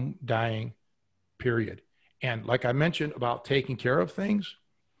problem dying, period. And like I mentioned about taking care of things,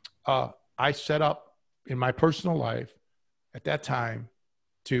 I set up in my personal life at that time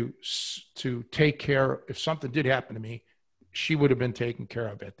to take care. If something did happen to me, she would have been taken care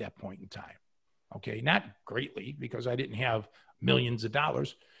of at that point in time. Okay, not greatly because I didn't have millions of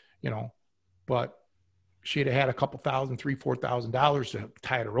dollars, but she'd have had a couple thousand, $3,000-$4,000 to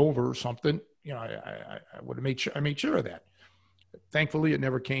tide her over or something. I would have made sure of that. Thankfully, it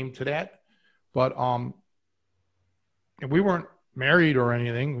never came to that. But and we weren't married or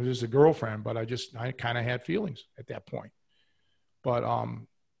anything. It was just a girlfriend. But I kind of had feelings at that point. But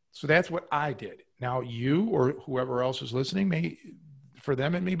so that's what I did. Now you or whoever else is listening for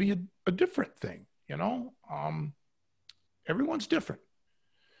them it may be a different thing. Everyone's different.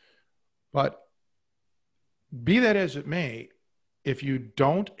 But be that as it may, if you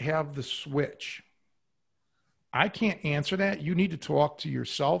don't have the switch, I can't answer that. You need to talk to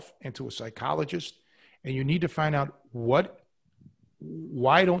yourself and to a psychologist, and you need to find out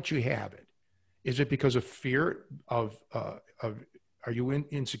why don't you have it? Is it because of fear of are you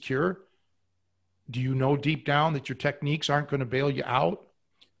insecure? Do you know deep down that your techniques aren't going to bail you out?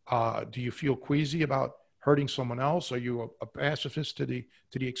 Do you feel queasy about hurting someone else? Are you a pacifist to the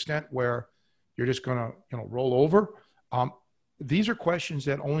extent where you're just going to roll over? These are questions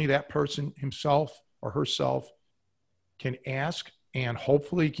that only that person himself or herself can ask, and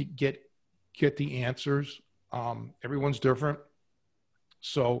hopefully get the answers. Everyone's different,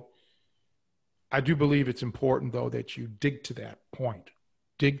 so I do believe it's important though that you dig to that point,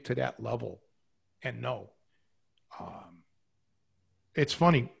 dig to that level, and know. It's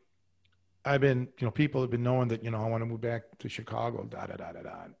funny. I've been, people have been knowing that, I want to move back to Chicago, da, da, da, da,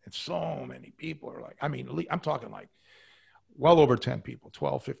 da. And so many people are like, I mean, I'm talking like well over 10 people,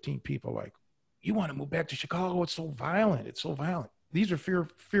 12, 15 people like, you want to move back to Chicago? It's so violent. It's so violent. These are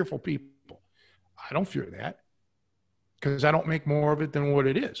fearful people. I don't fear that because I don't make more of it than what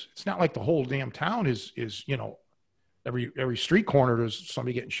it is. It's not like the whole damn town is every street corner there's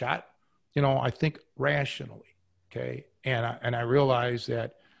somebody getting shot. I think rationally, okay, and I realize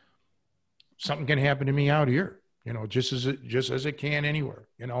that something can happen to me out here, just as it can anywhere,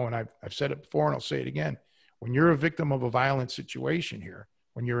 and I've said it before and I'll say it again. When you're a victim of a violent situation here,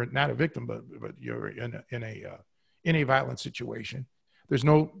 when you're not a victim, but you're in a violent situation, there's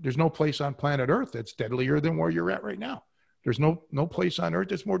no place on planet Earth that's deadlier than where you're at right now. There's no place on Earth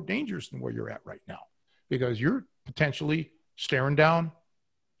that's more dangerous than where you're at right now, because you're potentially staring down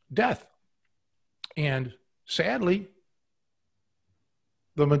death. And sadly,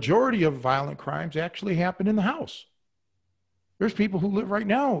 the majority of violent crimes actually happen in the house. There's people who live right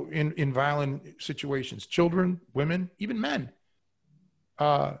now in violent situations, children, women, even men.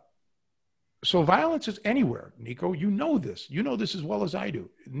 So violence is anywhere, Nico. You know this. You know this as well as I do.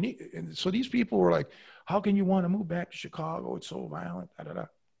 And so these people were like, how can you want to move back to Chicago? It's so violent. Da, da, da.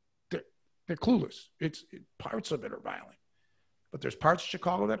 They're clueless. Parts of it are violent, but there's parts of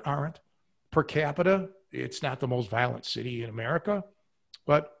Chicago that aren't. Per capita, it's not the most violent city in America,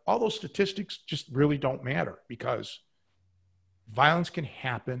 but all those statistics just really don't matter, because violence can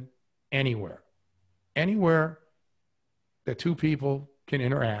happen anywhere. Anywhere that two people can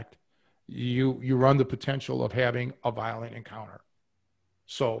interact, you run the potential of having a violent encounter.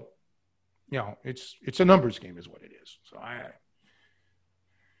 So, it's a numbers game is what it is.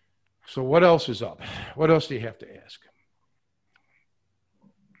 So what else is up? What else do you have to ask?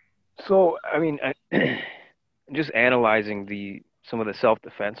 So, I mean, just analyzing some of the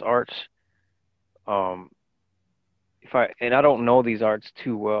self-defense arts. Um, and I don't know these arts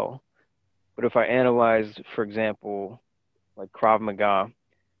too well, but if I analyze, for example, like Krav Maga,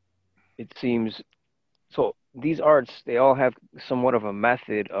 it seems so these arts, they all have somewhat of a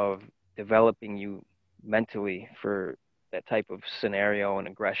method of developing you mentally for that type of scenario and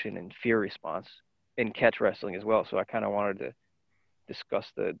aggression and fear response, and catch wrestling as well. So I kind of wanted to discuss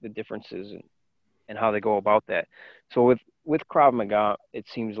the differences and how they go about that. So with Krav Maga, it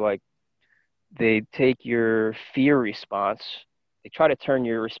seems like they take your fear response, they try to turn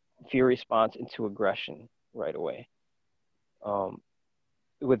your fear response into aggression right away.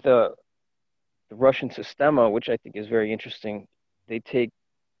 With the Russian Sistema, which I think is very interesting, they take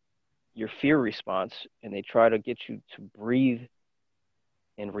your fear response and they try to get you to breathe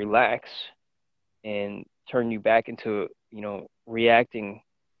and relax and turn you back into, reacting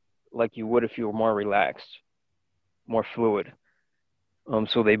like you would if you were more relaxed, more fluid.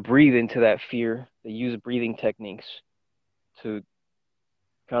 So they breathe into that fear. They use breathing techniques to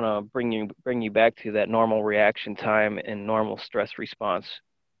kind of bring you back to that normal reaction time and normal stress response,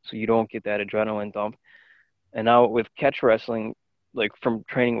 so you don't get that adrenaline dump. And now with catch wrestling, like from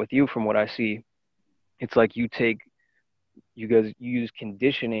training with you, from what I see, it's like you guys use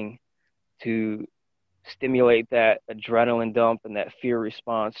conditioning to stimulate that adrenaline dump and that fear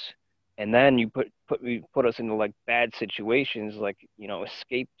response, and then you put us into like bad situations, like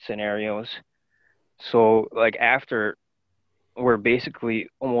escape scenarios. So like after we're basically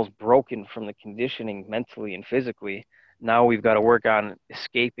almost broken from the conditioning mentally and physically, now we've got to work on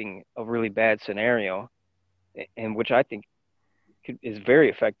escaping a really bad scenario, and which I think is very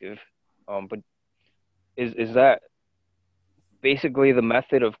effective. But is that basically the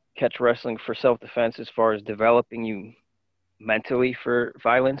method of catch wrestling for self-defense as far as developing you mentally for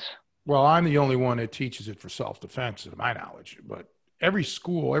violence? Well, I'm the only one that teaches it for self-defense, to my knowledge. But every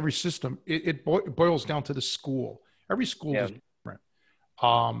school, every system, it boils down to the school. Every school Yeah. is different.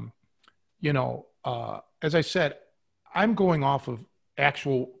 As I said, I'm going off of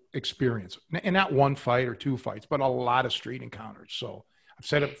actual experience, and not one fight or two fights, but a lot of street encounters. So I've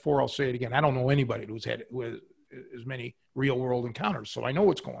said it before, I'll say it again. I don't know anybody who has as many real world encounters, so I know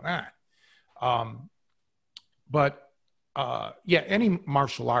what's going on. But any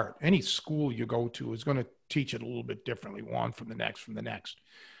martial art, any school you go to is going to teach it a little bit differently, one from the next.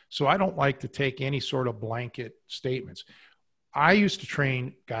 So I don't like to take any sort of blanket statements. I used to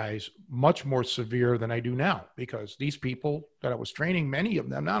train guys much more severe than I do now, because these people that I was training, many of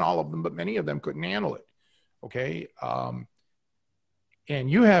them, not all of them, but many of them couldn't handle it. Okay. And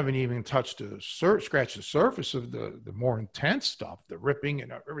you haven't even scratched the surface of the more intense stuff, the ripping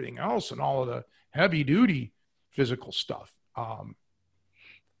and everything else, and all of the heavy duty physical stuff.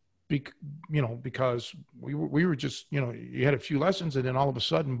 Because we were just, you had a few lessons, and then all of a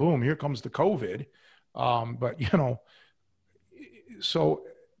sudden, boom, here comes the COVID. So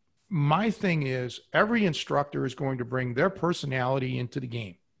my thing is, every instructor is going to bring their personality into the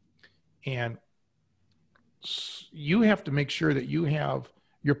game, and you have to make sure that you have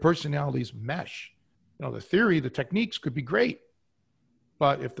your personalities mesh. The theory, the techniques could be great,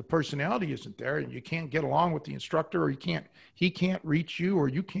 But if the personality isn't there and you can't get along with the instructor, or he can't reach you, or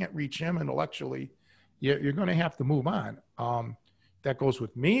you can't reach him intellectually, you're going to have to move on. That goes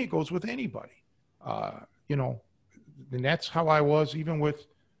with me. It goes with anybody. You know, and that's how I was even with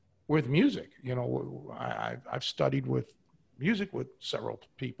music. You know, I've studied with music with several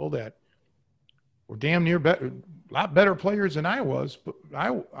people that were damn near better, a lot better players than I was. But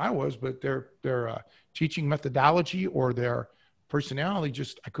but their teaching methodology or their personality,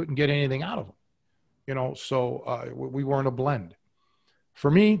 just I couldn't get anything out of them. You know, so we weren't a blend. For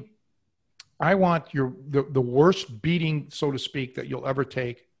me, I want the worst beating, so to speak, that you'll ever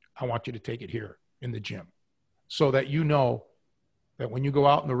take. I want you to take it here in the gym, so that you know that when you go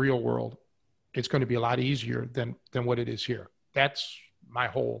out in the real world, it's going to be a lot easier than what it is here. That's my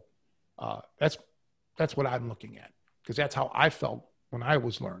whole. That's what I'm looking at, because that's how I felt when I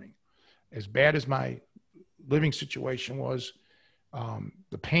was learning. As bad as my living situation was,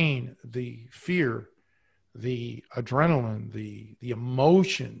 the pain, the fear, the adrenaline, the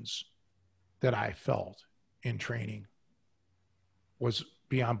emotions that I felt in training was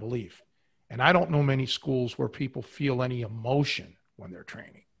beyond belief. And I don't know many schools where people feel any emotion when they're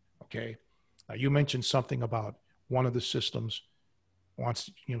training. Okay. Now, you mentioned something about one of the systems wants,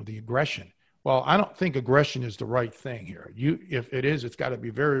 the aggression. Well, I don't think aggression is the right thing here. If it is, it's got to be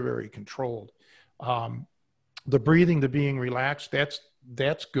very, very controlled. The breathing, the being relaxed,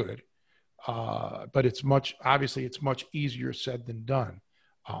 that's good. But obviously it's much easier said than done.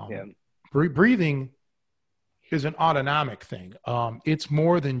 Yeah. Breathing is an autonomic thing. It's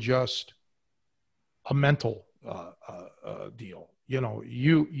more than just a mental deal.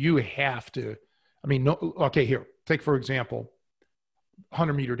 You have to. I mean, no. Okay, here. Take for example,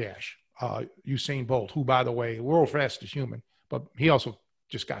 100-meter dash. Usain Bolt, who, by the way, world fastest human, but he also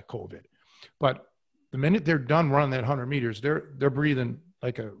just got COVID. But the minute they're done running that 100 meters, they're breathing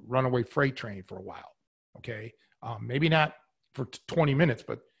like a runaway freight train for a while. Okay, maybe not for 20 minutes,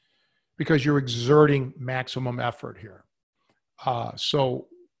 but because you're exerting maximum effort here. So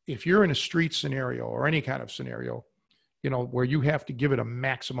if you're in a street scenario or any kind of scenario, where you have to give it a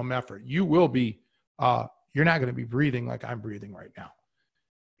maximum effort, you will be, you're not going to be breathing like I'm breathing right now.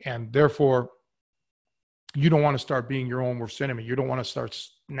 And therefore, you don't want to start being your own worst enemy. You don't want to start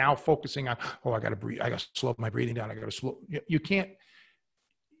now focusing on, I got to breathe. I got to slow my breathing down. I got to slow. You can't,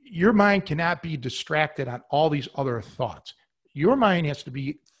 your mind cannot be distracted on all these other thoughts. Your mind has to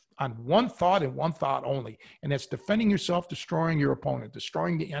be on one thought and one thought only. And that's defending yourself, destroying your opponent,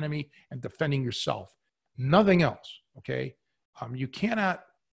 destroying the enemy, and defending yourself. Nothing else. Okay. You cannot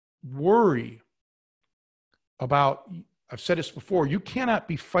worry about, I've said this before, you cannot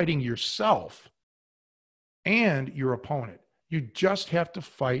be fighting yourself and your opponent. You just have to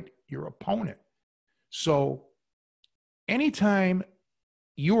fight your opponent. So anytime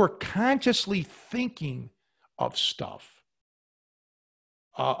you are consciously thinking of stuff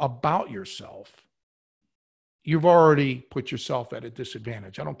about yourself, you've already put yourself at a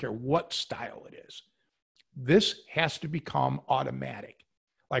disadvantage. I don't care what style it is. This has to become automatic.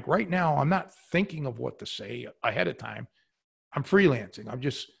 Like right now, I'm not thinking of what to say ahead of time. I'm freelancing. I'm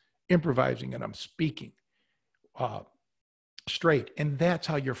just improvising and I'm speaking straight. And that's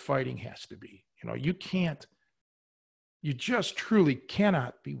how your fighting has to be. You just truly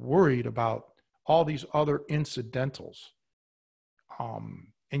cannot be worried about all these other incidentals.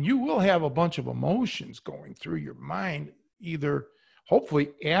 And you will have a bunch of emotions going through your mind, either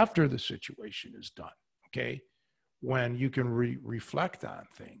hopefully after the situation is done, okay, when you can reflect on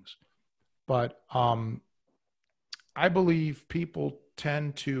things. But I believe people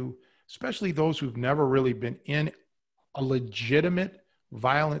tend to, especially those who've never really been in a legitimate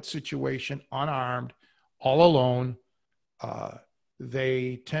violent situation, unarmed, all alone,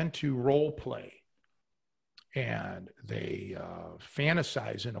 they tend to role play and they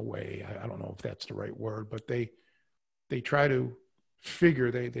fantasize in a way. I don't know if that's the right word, but they try to figure,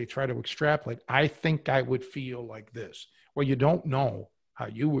 they try to extrapolate. I think I would feel like this. Well, you don't know how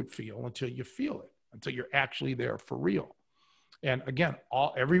you would feel until you feel it, until you're actually there for real. And again,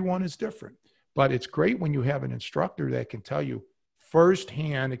 everyone is different, but it's great when you have an instructor that can tell you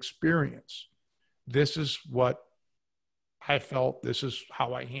firsthand experience. This is what I felt. This is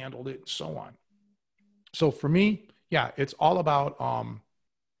how I handled it, and so on. So for me, yeah, it's all about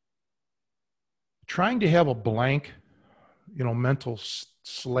trying to have a blank, mental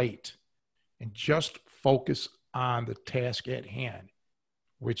slate and just focus on the task at hand,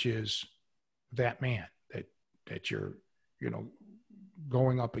 which is that man that you're,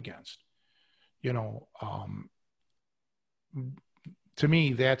 going up against. To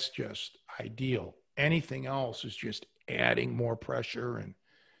me, that's just ideal. Anything else is just adding more pressure. And,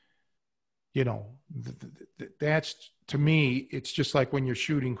 you know, that's, to me, it's just like when you're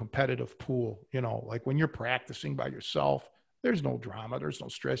shooting competitive pool, you know, like when you're practicing by yourself, there's no drama, there's no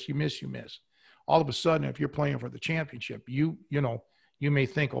stress. You miss, you miss. All of a sudden, if you're playing for the championship, you know, you may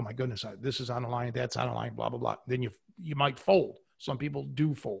think, oh my goodness, this is on the line, that's on the line, blah, blah, blah. Then you might fold. Some people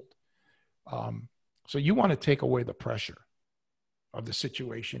do fold. So you want to take away the pressure of the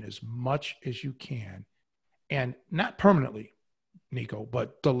situation as much as you can, and not permanently, Nico,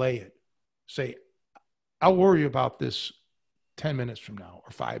 but delay it. Say, I'll worry about this 10 minutes from now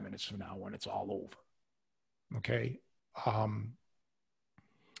or 5 minutes from now when it's all over. Okay.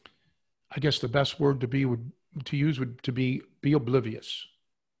 I guess the best word to use would be oblivious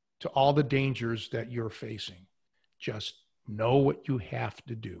to all the dangers that you're facing. Just know what you have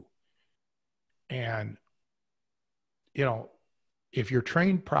to do. And, you know, if you're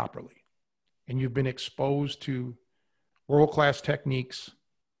trained properly and you've been exposed to world-class techniques,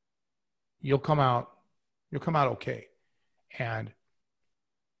 you'll come out okay. And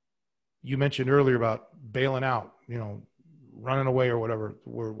you mentioned earlier about bailing out, you know, running away or whatever the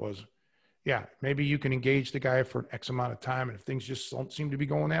word was. Yeah, maybe you can engage the guy for X amount of time, and if things just don't seem to be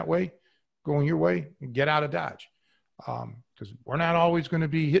going your way, get out of Dodge. Because we're not always going to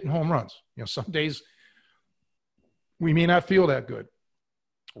be hitting home runs. You know, some days we may not feel that good,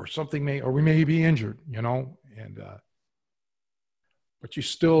 or we may be injured, you know, and but you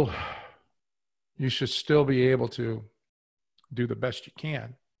should still be able to do the best you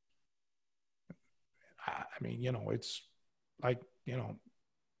can. I mean, you know, it's like, you know,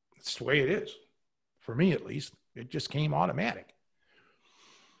 it's the way it is. For me, at least, it just came automatic.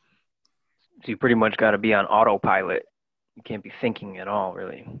 So you pretty much got to be on autopilot. You can't be thinking at all,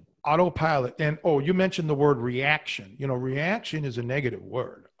 really. Autopilot. And, you mentioned the word reaction. You know, reaction is a negative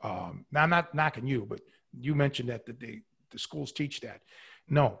word. Now, I'm not knocking you, but you mentioned that the schools teach that.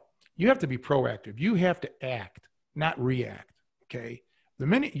 No, you have to be proactive. You have to act, not react, okay? The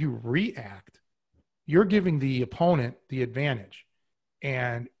minute you react, you're giving the opponent the advantage.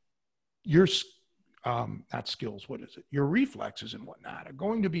 And your, not skills, what is it? Your reflexes and whatnot are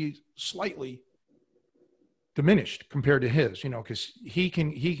going to be slightly diminished compared to his, you know, because he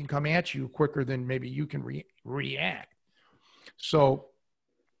can come at you quicker than maybe you can react. So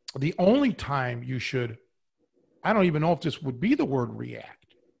the only time you should, I don't even know if this would be the word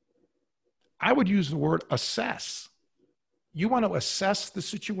react. I would use the word assess. You want to assess the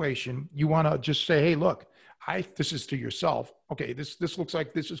situation. You want to just say, hey, look, this is to yourself. Okay, this looks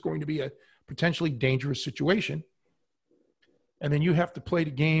like this is going to be a potentially dangerous situation. And then you have to play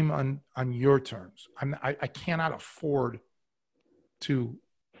the game on your terms. I cannot afford to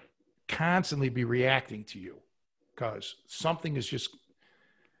constantly be reacting to you, because something is just,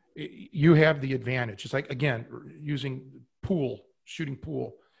 you have the advantage. It's like, again, using shooting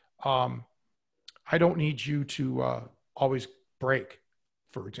pool. I don't need you to always break,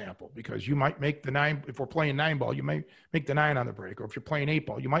 for example, because you might make the 9, if we're playing 9 ball, you might make the 9 on the break, or if you're playing 8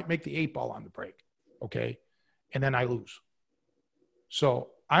 ball, you might make the 8 ball on the break. Okay. And then I lose. So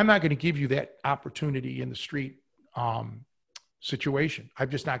I'm not going to give you that opportunity in the street situation. I'm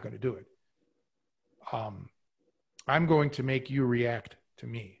just not going to do it. I'm going to make you react to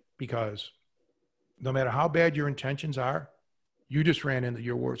me, because no matter how bad your intentions are, you just ran into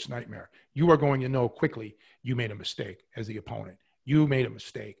your worst nightmare. You are going to know quickly you made a mistake as the opponent. You made a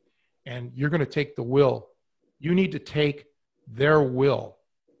mistake, and you're going to take the will. You need to take their will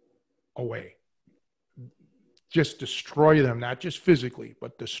away. Just destroy them, not just physically,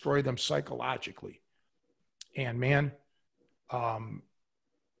 but destroy them psychologically. And man,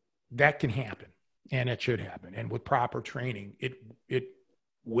 that can happen, and it should happen. And with proper training, it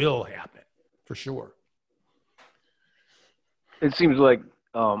will happen for sure. It seems like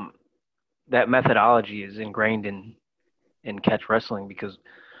that methodology is ingrained in catch wrestling, because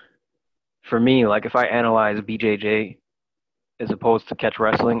for me, like if I analyze BJJ as opposed to catch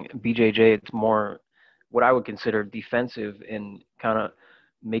wrestling, BJJ, it's more what I would consider defensive and kind of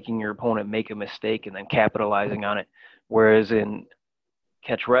making your opponent make a mistake and then capitalizing on it. Whereas in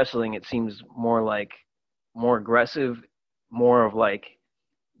catch wrestling, it seems more like more aggressive, more of like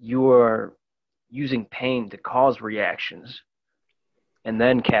you are using pain to cause reactions and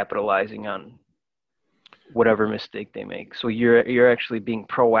then capitalizing on whatever mistake they make. So you're actually being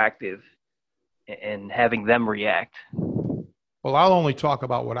proactive and having them react. Well, I'll only talk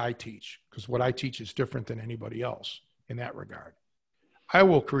about what I teach, because what I teach is different than anybody else in that regard. I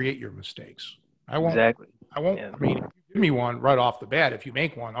will create your mistakes. I won't. Exactly. I won't. Yeah. I mean, if you give me one right off the bat, if you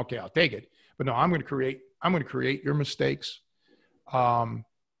make one, okay, I'll take it. But no, I'm going to create your mistakes. And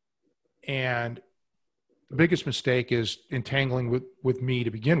The biggest mistake is entangling with me to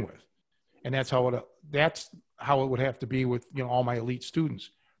begin with. And that's how it would have to be with, all my elite students.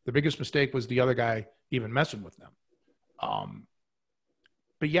 The biggest mistake was the other guy even messing with them.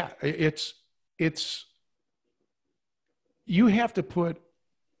 But yeah, it's you have to put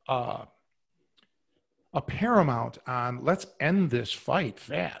a paramount on, let's end this fight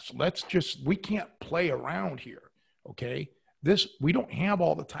fast. We can't play around here. Okay. We don't have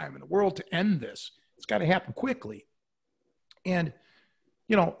all the time in the world to end this. It's got to happen quickly. And,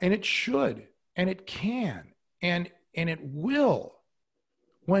 and it should, and it can, and it will.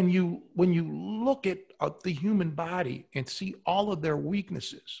 When you look at the human body and see all of their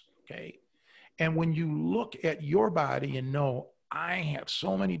weaknesses, okay? And when you look at your body and know, I have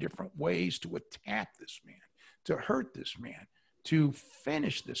so many different ways to attack this man, to hurt this man, to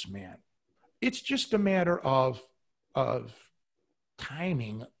finish this man. It's just a matter of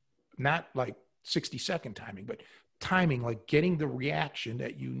timing, not like 60-second timing, but timing, like getting the reaction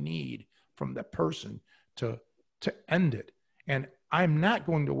that you need from the person to end it. And I'm not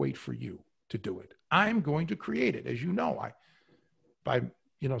going to wait for you to do it. I'm going to create it. As you know, by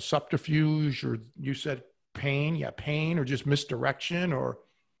subterfuge, or you said pain, or just misdirection, or,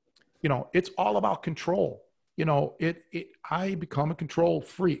 it's all about control. I become a control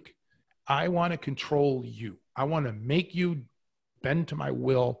freak. I want to control you. I want to make you bend to my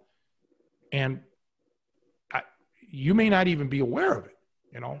will. And you may not even be aware of it,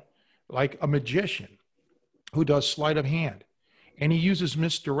 like a magician who does sleight of hand, and he uses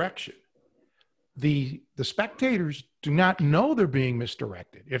misdirection. The spectators do not know they're being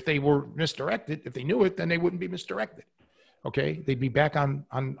misdirected. If they were misdirected, if they knew it, then they wouldn't be misdirected. Okay, they'd be back on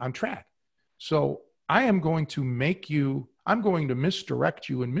track. So I'm going to misdirect you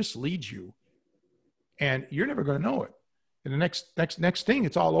and mislead you, and you're never going to know it. And the next thing,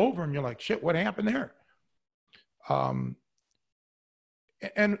 it's all over, and you're like, shit, what happened there?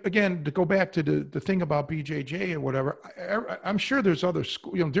 And again, to go back to the thing about BJJ or whatever, I'm sure there's other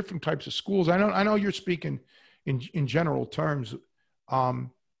different types of schools. I know you're speaking in general terms,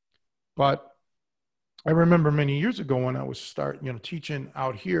 but I remember many years ago when I was teaching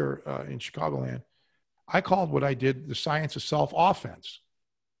out here in Chicagoland, I called what I did the science of self-offense,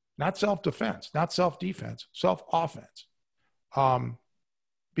 not self-defense, not self-defense, self-offense,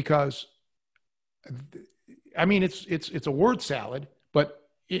 because I mean it's a word salad. But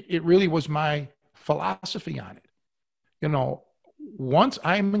it really was my philosophy on it. Once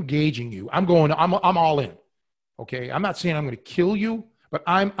I'm engaging you, I'm all in. Okay. I'm not saying I'm going to kill you, but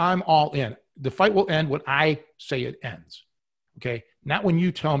I'm all in. The fight will end when I say it ends. Okay. Not when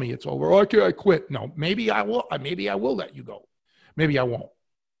you tell me it's over. Okay, I quit. No, maybe I will let you go. Maybe I won't.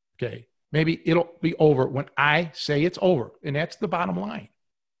 Okay. Maybe it'll be over when I say it's over. And that's the bottom line.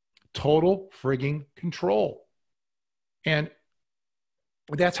 Total frigging control. And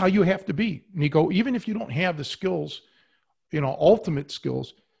that's how you have to be, Nico. Even if you don't have the skills, ultimate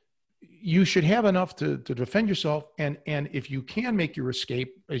skills, you should have enough to defend yourself. And if you can make your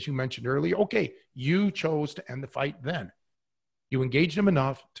escape, as you mentioned earlier, okay, you chose to end the fight then. You engaged him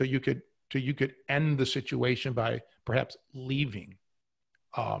enough till you could end the situation by perhaps leaving.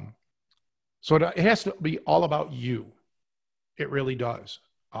 So it has to be all about you. It really does.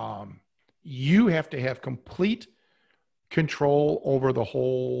 You have to have complete control over the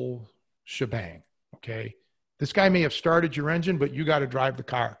whole shebang. Okay. This guy may have started your engine, but you got to drive the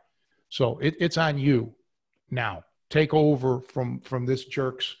car. So it's on you now. Take over from this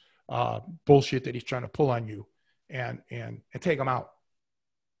jerk's bullshit that he's trying to pull on you, and take him out.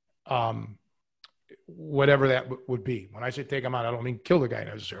 Whatever that would be. When I say take him out, I don't mean kill the guy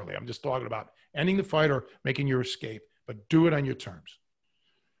necessarily. I'm just talking about ending the fight or making your escape, but do it on your terms.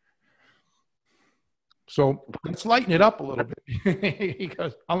 So let's lighten it up a little bit,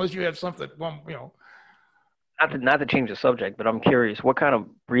 because unless you have something, Not to change the subject, but I'm curious, what kind of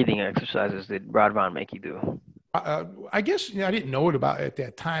breathing exercises did Radvan make you do? I guess I didn't know it about at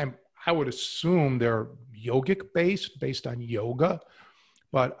that time. I would assume they're yogic based on yoga,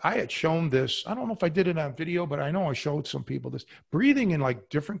 but I had shown this. I don't know if I did it on video, but I know I showed some people this breathing in like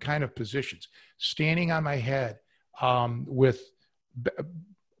different kind of positions, standing on my head, with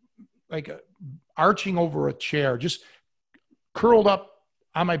arching over a chair, just curled up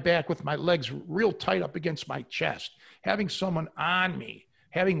on my back with my legs real tight up against my chest, having someone on me,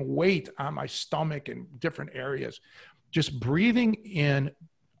 having weight on my stomach in different areas, just breathing in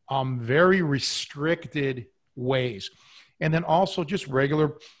very restricted ways. And then also just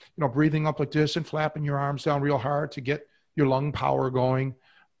regular, breathing up like this and flapping your arms down real hard to get your lung power going.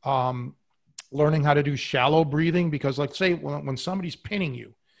 Learning how to do shallow breathing, because like say when somebody's pinning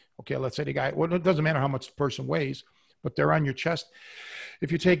you, Okay, let's say the guy, well, it doesn't matter how much the person weighs, but they're on your chest.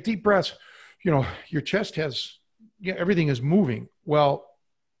 If you take deep breaths, your chest has, everything is moving. Well,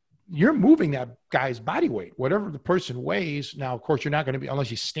 you're moving that guy's body weight, whatever the person weighs. Now, of course, you're not going to be, unless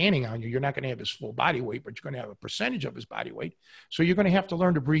he's standing on you, you're not going to have his full body weight, but you're going to have a percentage of his body weight. So you're going to have to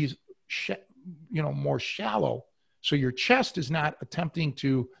learn to breathe, more shallow. So your chest is not attempting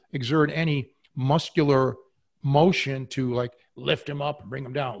to exert any muscular motion to like lift him up and bring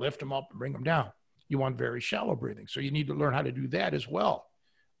him down, lift him up and bring him down. You want very shallow breathing. So you need to learn how to do that as well.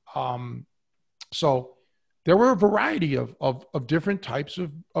 So there were a variety of different types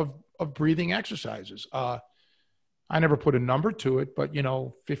of breathing exercises. I never put a number to it, but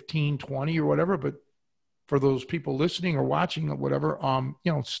 15, 20 or whatever. But for those people listening or watching or whatever,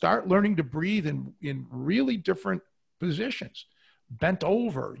 start learning to breathe in really different positions. Bent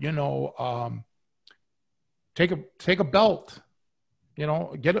over, take a belt,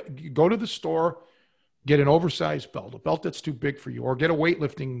 go to the store, get an oversized belt, a belt that's too big for you, or get a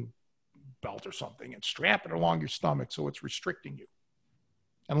weightlifting belt or something and strap it along your stomach so it's restricting you,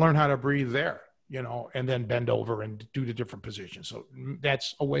 and learn how to breathe there, and then bend over and do the different positions. So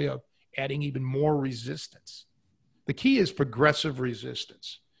that's a way of adding even more resistance. The key is progressive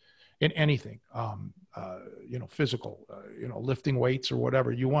resistance in anything, physical, lifting weights or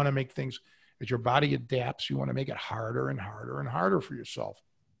whatever. You want to make things, as your body adapts, you want to make it harder and harder and harder for yourself.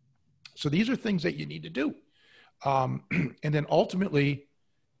 So these are things that you need to do. And then ultimately,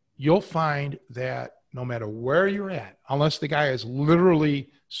 you'll find that no matter where you're at, unless the guy is literally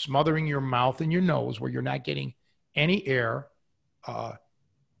smothering your mouth and your nose where you're not getting any air,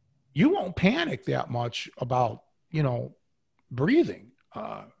 you won't panic that much about, breathing.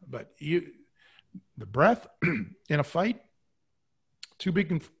 But the breath in a fight, two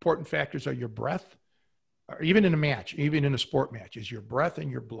big important factors are your breath, or even in a match, even in a sport match, is your breath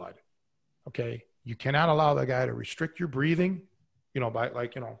and your blood. Okay. You cannot allow the guy to restrict your breathing, by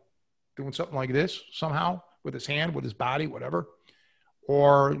doing something like this somehow with his hand, with his body, whatever,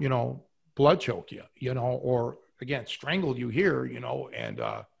 or, blood choke you, or again, strangle you here, and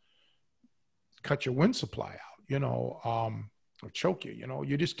cut your wind supply out, or choke you,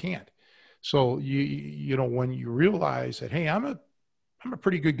 you just can't. So when you realize that, hey, I'm a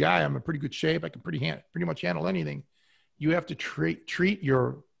pretty good guy, I'm in pretty good shape, I can pretty much handle anything, you have to treat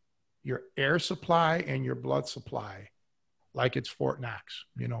your air supply and your blood supply like it's Fort Knox.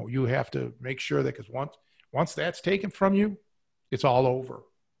 You have to make sure that, because once that's taken from you, it's all over.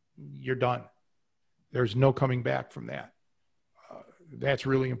 You're done. There's no coming back from that. That's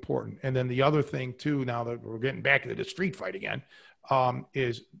really important. And then the other thing too, now that we're getting back to the street fight again,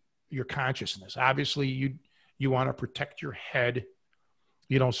 is your consciousness. Obviously you want to protect your head,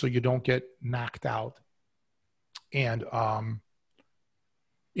 so you don't get knocked out. And,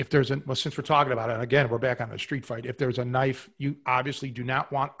 if there's since we're talking about it, and again, we're back on the street fight. If there's a knife, you obviously do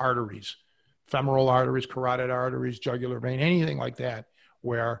not want arteries, femoral arteries, carotid arteries, jugular vein, anything like that,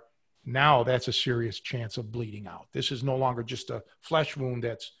 where now that's a serious chance of bleeding out. This is no longer just a flesh wound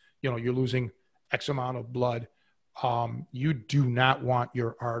that's, you're losing X amount of blood. You do not want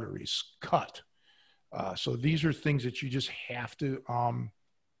your arteries cut. So these are things that you just have to,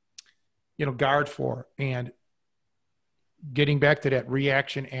 guard for. And getting back to that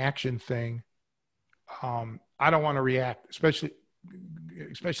reaction action thing, I don't want to react, especially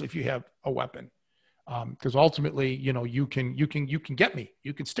if you have a weapon, because ultimately, you can get me,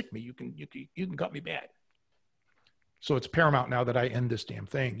 you can stick me, you can cut me bad. So it's paramount now that I end this damn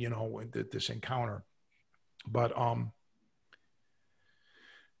thing, with this encounter. But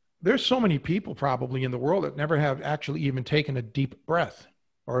there's so many people probably in the world that never have actually even taken a deep breath.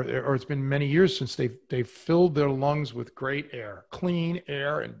 Or it's been many years since they've filled their lungs with great air, clean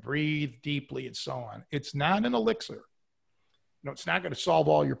air, and breathe deeply and so on. It's not an elixir. It's not going to solve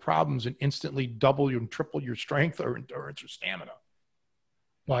all your problems and instantly double and triple your strength or endurance or stamina.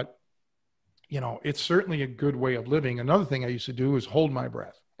 But, it's certainly a good way of living. Another thing I used to do is hold my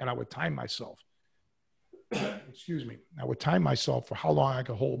breath, and I would time myself. Excuse me. I would time myself for how long I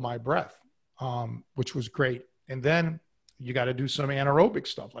could hold my breath, which was great. And then you got to do some anaerobic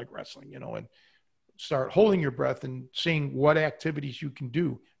stuff like wrestling, and start holding your breath and seeing what activities you can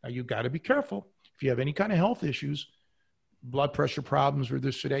do. Now, you've got to be careful. If you have any kind of health issues, blood pressure problems or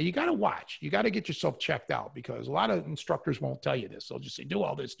this or that, you got to watch. You got to get yourself checked out, because a lot of instructors won't tell you this. They'll just say, do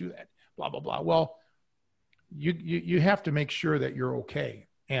all this, do that, blah, blah, blah. Well, you have to make sure that you're okay.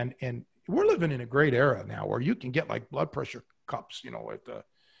 And we're living in a great era now where you can get like blood pressure cups,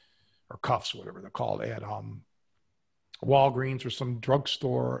 or cuffs, whatever they're called, at Walgreens or some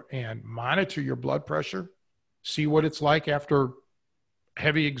drugstore, and monitor your blood pressure, see what it's like after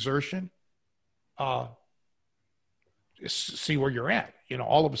heavy exertion, uh, see where you're at.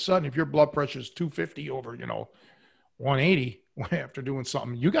 All of a sudden, if your blood pressure is 250 over, 180 after doing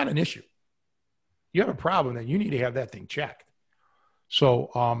something, you got an issue. You have a problem, and you need to have that thing checked.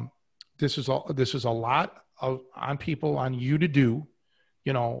 So this is a lot on people, on you to do,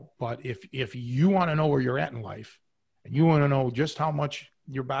 but if you want to know where you're at in life, and you want to know just how much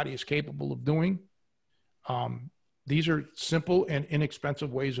your body is capable of doing, these are simple and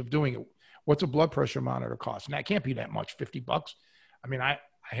inexpensive ways of doing it. What's a blood pressure monitor cost? And that can't be that much, $50. I mean, I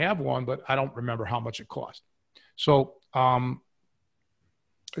have one, but I don't remember how much it cost. So,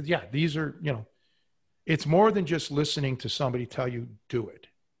 yeah, these are, it's more than just listening to somebody tell you do it.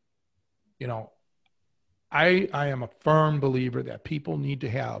 I am a firm believer that people need to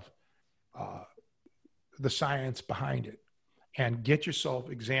have the science behind it, and get yourself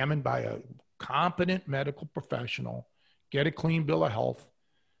examined by a competent medical professional, get a clean bill of health,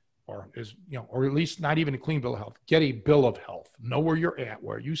 or or at least not even a clean bill of health, get a bill of health, know where you're at,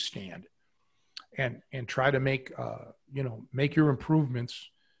 where you stand, and try to make, make your improvements,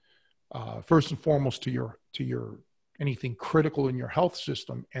 first and foremost to your anything critical in your health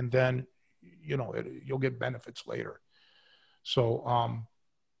system. And then, you'll get benefits later. So,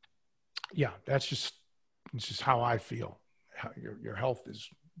 yeah, that's just how I feel. Your health is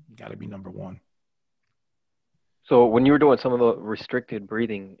got to be number one. So when you were doing some of the restricted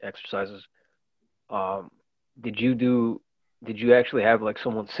breathing exercises, um, did you actually have like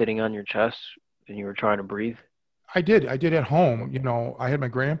someone sitting on your chest and you were trying to breathe? I did at home. I had my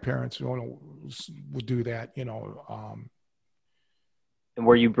grandparents who would do that. And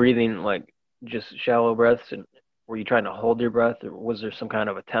were you breathing like just shallow breaths, and were you trying to hold your breath, or was there some kind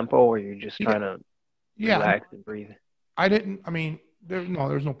of a tempo, or you just Yeah, trying to yeah. relax and breathe? I didn't. I mean, there's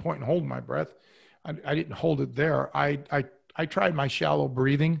no point in holding my breath. I didn't hold it there. I tried my shallow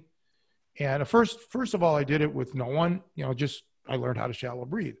breathing, and first of all, I did it with no one. Just I learned how to shallow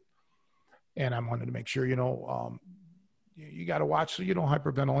breathe, and I wanted to make sure, you got to watch so you don't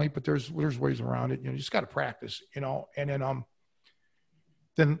hyperventilate. But there's ways around it. You just got to practice. And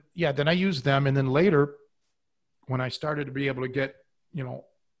then I used them, and then later, when I started to be able to get,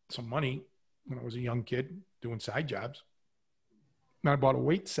 some money when I was a young kid doing side jobs, and I bought a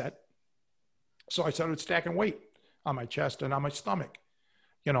weight set. So I started stacking weight on my chest and on my stomach,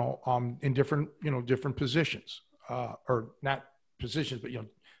 in different, different positions, or not positions, but,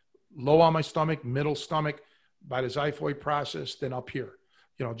 low on my stomach, middle stomach, by the xiphoid process, then up here,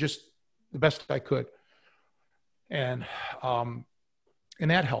 just the best I could. And, and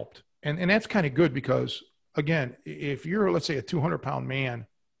that helped. And that's kind of good because, again, if you're, let's say, a 200-pound man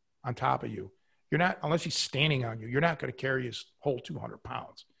on top of you, you're not, unless he's standing on you, you're not going to carry his whole 200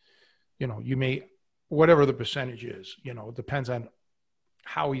 pounds. You may, whatever the percentage is, it depends on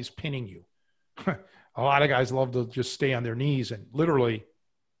how he's pinning you. A lot of guys love to just stay on their knees, and literally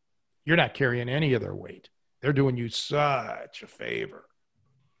you're not carrying any of their weight. They're doing you such a favor.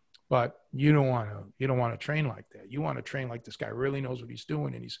 But you don't want to train like that. You want to train like this guy really knows what he's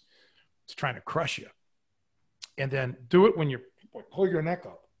doing, and he's trying to crush you. And then do it when you pull your neck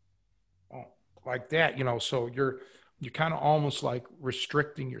up, like that, so you're kind of almost like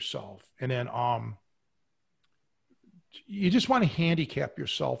restricting yourself. And then you just want to handicap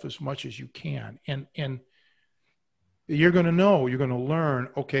yourself as much as you can. And you're going to learn,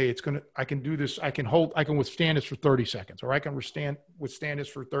 okay, I can do this. I can withstand this for 30 seconds, or I can withstand this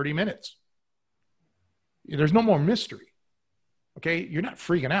for 30 minutes. There's no more mystery. Okay. You're not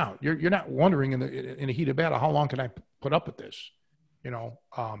freaking out. You're not wondering in the heat of battle, how long can I put up with this?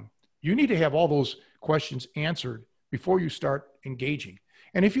 You need to have all those questions answered before you start engaging.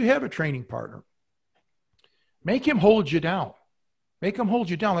 And if you have a training partner, make him hold you down. Make him hold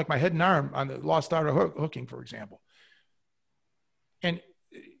you down, like my head and arm on the lost art of hooking, for example. And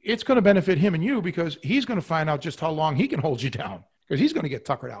it's going to benefit him and you, because he's going to find out just how long he can hold you down, because he's going to get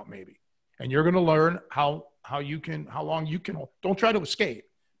tuckered out maybe. And you're going to learn how long you can. Don't try to escape.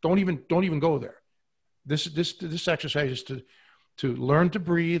 Don't even go there. This exercise is to learn to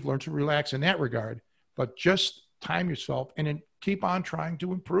breathe, learn to relax in that regard, but just time yourself and then keep on trying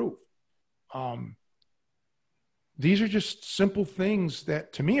to improve. These are just simple things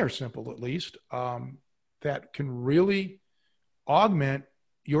that, to me, are simple, at least, that can really augment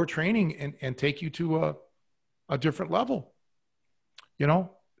your training and take you to a different level,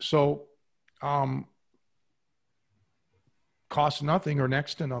 So, costs nothing or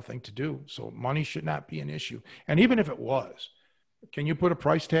next to nothing to do. So money should not be an issue. And even if it was, can you put a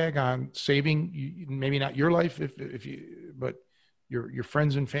price tag on saving, maybe not your life, but your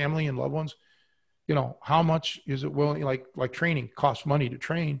friends and family and loved ones? How much is it willing, like training costs money to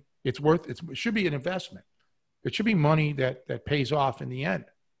train. It should be an investment. It should be money that pays off in the end.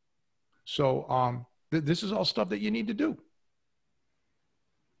 So this is all stuff that you need to do.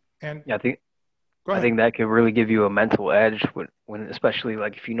 And Yeah, go I ahead. think that could really give you a mental edge when especially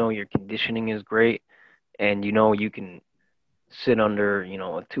like if you know your conditioning is great and you know you can sit under, a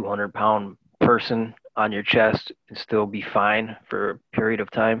 200-pound person on your chest and still be fine for a period of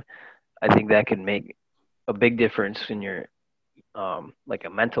time. I think that could make a big difference in your like a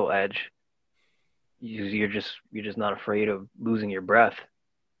mental edge. You're just not afraid of losing your breath,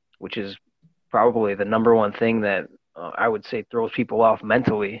 which is probably the number one thing that I would say throws people off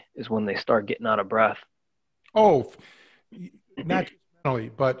mentally is when they start getting out of breath. Oh, not just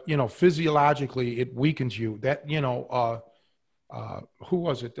mentally, but physiologically, it weakens you. Who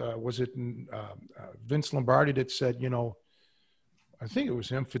was it? Was it Vince Lombardi that said, I think it was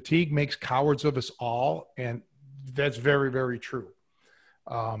him, fatigue makes cowards of us all. And that's very, very true.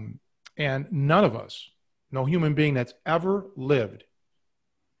 Um, and none of us, no human being that's ever lived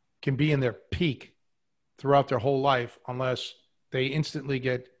can be in their peak throughout their whole life unless they instantly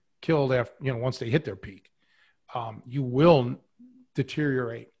get killed after, once they hit their peak. You will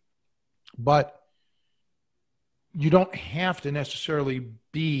deteriorate, but you don't have to necessarily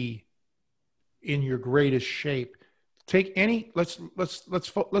be in your greatest shape. Take any, let's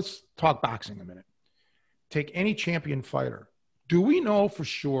talk boxing a minute. Take any champion fighter. Do we know for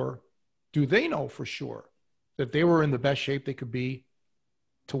sure? Do they know for sure that they were in the best shape they could be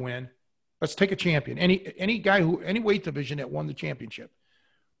to win? Let's take a champion. Any guy any weight division that won the championship.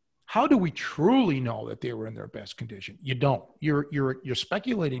 How do we truly know that they were in their best condition? You don't. You're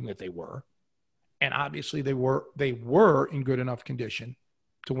speculating that they were, and obviously they were in good enough condition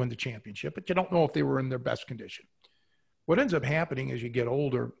to win the championship, but you don't know if they were in their best condition. What ends up happening as you get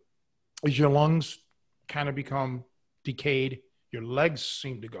older is your lungs kind of become decayed. Your legs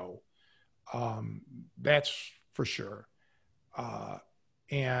seem to go. That's for sure.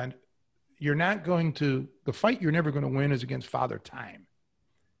 And you're not going to, the fight you're never going to win is against Father Time.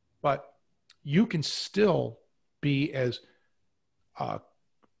 But you can still be as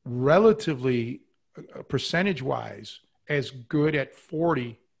relatively, percentage-wise, as good at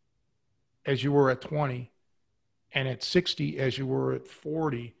 40 as you were at 20, and at 60 as you were at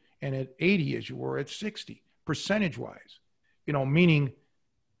 40, and at 80 as you were at 60, percentage-wise. Meaning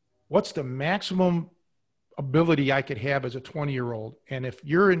what's the maximum ability I could have as a 20-year-old? And if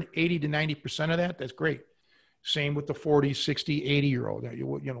you're in 80 to 90% of that, that's great. Same with the 40, 60, 80-year-old.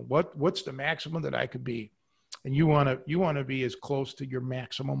 What's the maximum that I could be? And you want to be as close to your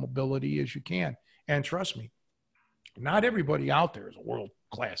maximum ability as you can. And trust me, not everybody out there is a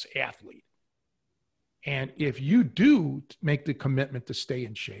world-class athlete. And if you do make the commitment to stay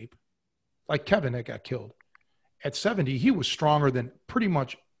in shape, like Kevin that got killed, at 70, he was stronger than pretty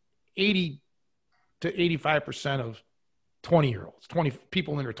much 80 to 85% of 20-year-olds, 20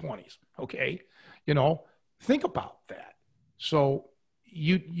 people in their 20s. Okay. Think about that. So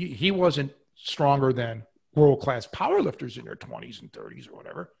he wasn't stronger than world-class powerlifters in their 20s and 30s or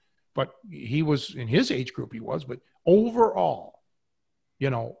whatever, but he was in his age group. He was, but overall,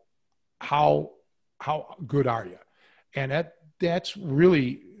 how good are you? And that's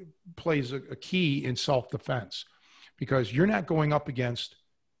really plays a key in self-defense, because you're not going up against,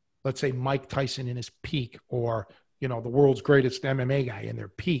 let's say, Mike Tyson in his peak, or the world's greatest MMA guy in their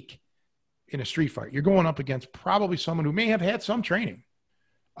peak in a street fight. You're going up against probably someone who may have had some training,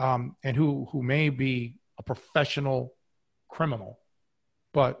 and who may be a professional criminal,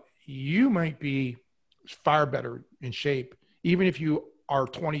 but you might be far better in shape, even if you are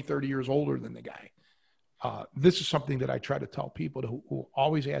 20, 30 years older than the guy. This is something that I try to tell people who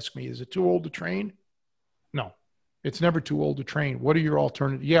always ask me, is it too old to train? No, it's never too old to train. What are your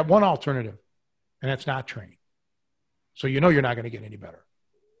alternatives? You have one alternative, and that's not training. So you're not going to get any better.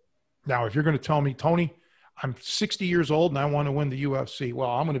 Now, if you're going to tell me, Tony, I'm 60 years old and I want to win the UFC,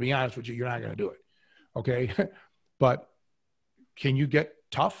 well, I'm going to be honest with you, you're not going to do it. Okay. But can you get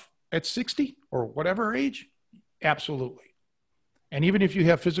tough at 60 or whatever age? Absolutely. And even if you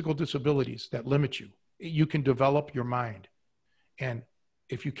have physical disabilities that limit you, you can develop your mind. And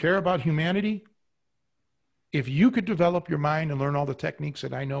if you care about humanity, if you could develop your mind and learn all the techniques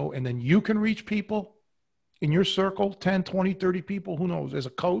that I know, and then you can reach people in your circle, 10, 20, 30 people, who knows, as a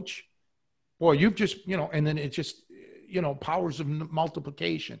coach, boy, you've just, and then it's just, powers of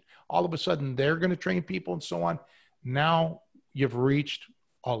multiplication. All of a sudden they're going to train people and so on. Now you've reached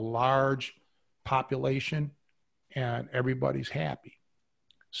a large population and everybody's happy.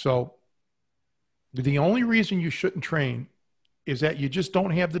 So the only reason you shouldn't train is that you just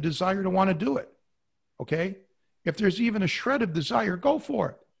don't have the desire to want to do it. Okay. If there's even a shred of desire, go for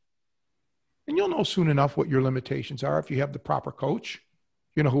it. And you'll know soon enough what your limitations are if you have the proper coach,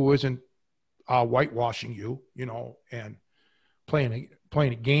 who isn't whitewashing you, and playing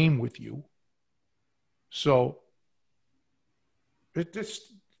a game with you. So that's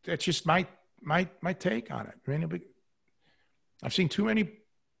just my take on it. I mean, I've seen too many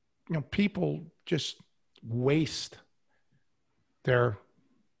people just waste their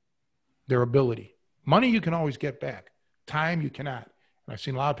ability. Money you can always get back. Time you cannot. And I've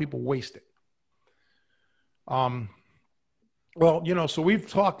seen a lot of people waste it. Well, so we've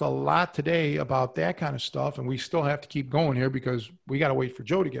talked a lot today about that kind of stuff, and we still have to keep going here because we got to wait for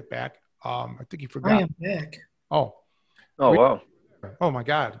Joe to get back. I think he I forgot. am back. Oh, Oh, wow. oh my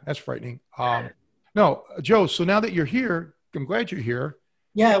God, that's frightening. No, Joe. So now that you're here, I'm glad you're here.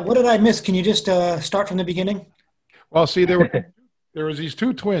 Yeah, what did I miss? Can you just start from the beginning? Well, see, there was these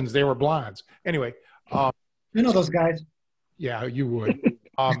two twins. They were blondes. Anyway, You know those guys. yeah, you would.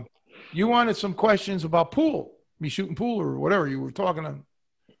 You wanted some questions about pool, me shooting pool or whatever you were talking on.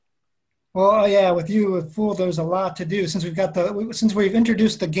 Well, yeah, with you with pool, there's a lot to do since since we've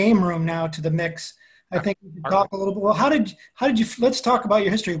introduced the game room now to the mix. I think we could talk a little bit. Well, how did you? Let's talk about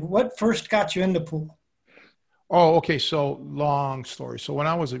your history. What first got you into pool? Oh, okay. So long story. So when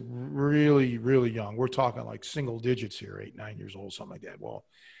I was really, really young, we're talking like single digits here, 8, 9 years old, something like that. Well,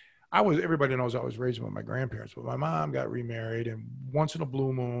 everybody knows I was raised with my grandparents, but my mom got remarried, and once in a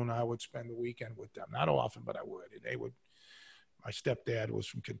blue moon, I would spend the weekend with them. Not often, but I would. And my stepdad was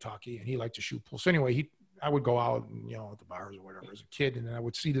from Kentucky, and he liked to shoot pool. So anyway, I would go out, and, at the bars or whatever as a kid, and then I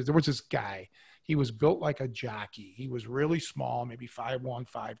would see that there was this guy. He was built like a jockey. He was really small, maybe 5'1",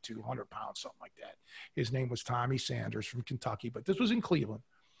 5'2", 100 pounds, something like that. His name was Tommy Sanders from Kentucky, but this was in Cleveland.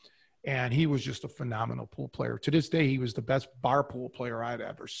 And he was just a phenomenal pool player. To this day, he was the best bar pool player I'd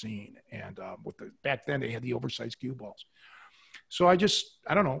ever seen. And back then, they had the oversized cue balls. So I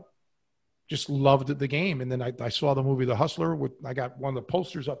don't know, just loved the game. And then I saw the movie The Hustler. I got one of the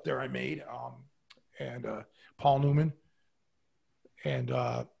posters up there I made, and Paul Newman and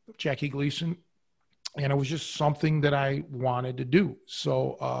Jackie Gleason. And it was just something that I wanted to do.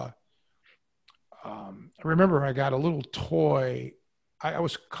 So I remember I got a little toy. I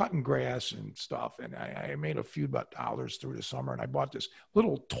was cutting grass and stuff, and I made a few dollars through the summer, and I bought this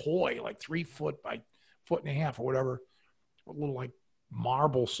little toy, like 3 foot by 1.5 foot or whatever, a little like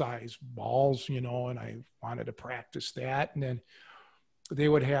marble size balls, and I wanted to practice that. And then they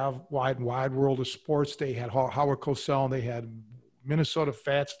would have Wide World of Sports. They had Howard Cosell, and they had Minnesota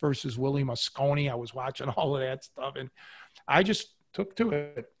Fats versus Willie Mosconi. I was watching all of that stuff, and I just took to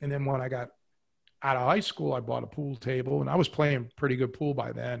it. And then when I got out of high school, I bought a pool table, and I was playing pretty good pool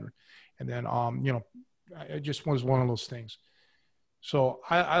by then. And then, it just was one of those things. So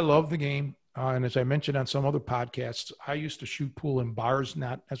I love the game. And as I mentioned on some other podcasts, I used to shoot pool in bars,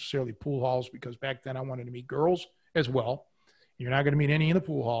 not necessarily pool halls, because back then I wanted to meet girls as well. You're not going to meet any in the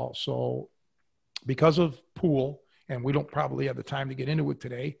pool hall. So because of pool, and we don't probably have the time to get into it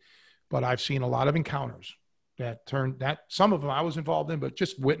today, but I've seen a lot of encounters that some of them I was involved in, but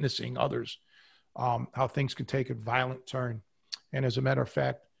just witnessing others, how things can take a violent turn. And as a matter of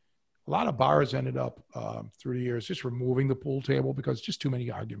fact, a lot of bars ended up through the years just removing the pool table because just too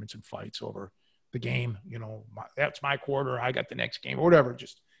many arguments and fights over the game. That's my quarter, I got the next game, or whatever.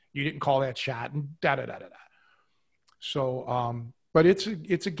 Just you didn't call that shot, and da da da da da. So, but it's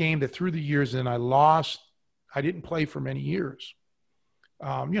a game that through the years, and I didn't play for many years.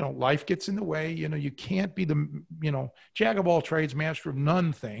 Life gets in the way. You can't be the jack of all trades, master of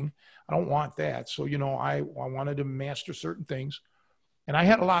none thing. I don't want that. So I wanted to master certain things. And I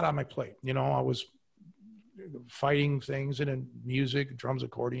had a lot on my plate. I was fighting things, and then music, drums,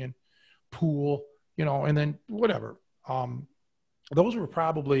 accordion, pool, and then whatever. Those were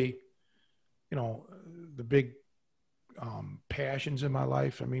probably, the big passions in my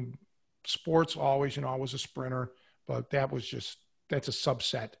life. I mean, sports always, I was a sprinter, but that's a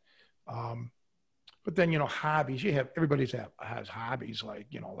subset. But then, hobbies, everybody has hobbies like,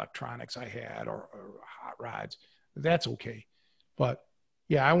 electronics I had or hot rods. That's okay. But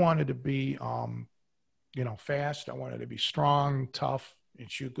yeah, I wanted to be, fast. I wanted to be strong, tough,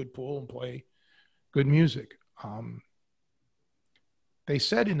 and shoot good pool and play good music. They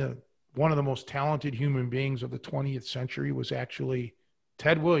said one of the most talented human beings of the 20th century was actually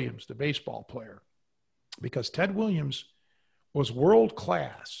Ted Williams, the baseball player, because Ted Williams was world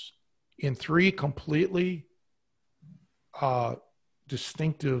class in 3 completely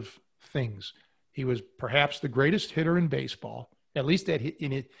distinctive things. He was perhaps the greatest hitter in baseball, at least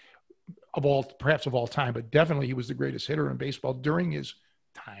perhaps of all time, but definitely he was the greatest hitter in baseball during his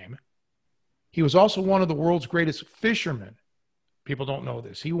time. He was also one of the world's greatest fishermen. People don't know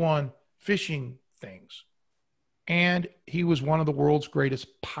this. He won fishing things. And he was one of the world's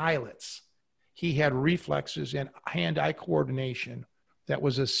greatest pilots. He had reflexes and hand-eye coordination that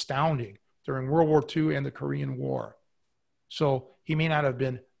was astounding during World War II and the Korean War. So he may not have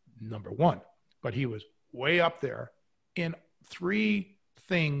been number one, but he was way up there in three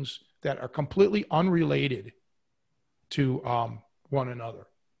things that are completely unrelated to one another.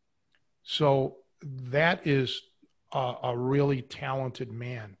 So that is a really talented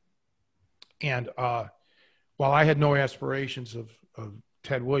man. And while I had no aspirations of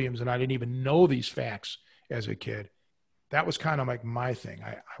Ted Williams, and I didn't even know these facts as a kid, that was kind of like my thing.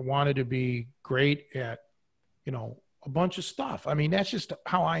 I wanted to be great at, a bunch of stuff. I mean, that's just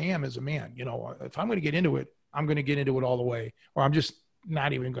how I am as a man. If I'm going to get into it, I'm going to get into it all the way, or I'm just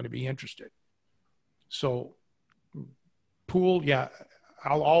not even going to be interested. So pool, yeah,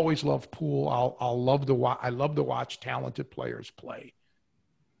 I'll always love pool. I'll love to watch. I love to watch talented players play.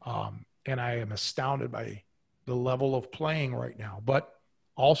 And I am astounded by the level of playing right now. But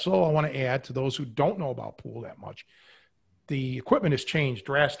also, I want to add to those who don't know about pool that much, the equipment has changed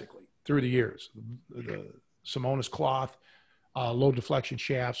drastically through the years. The Simonis cloth, low deflection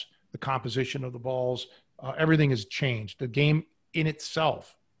shafts, the composition of the balls, everything has changed. The game in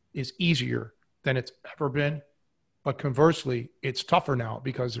itself is easier than it's ever been. But conversely, it's tougher now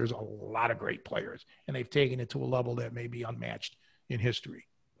because there's a lot of great players, and they've taken it to a level that may be unmatched in history.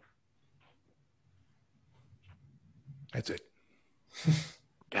 That's it.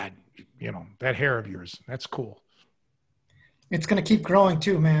 God, that hair of yours, that's cool. It's going to keep growing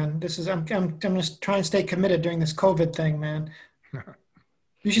too, man. I'm going to try and stay committed during this COVID thing, man.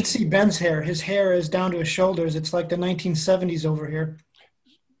 You should see Ben's hair. His hair is down to his shoulders. It's like the 1970s over here.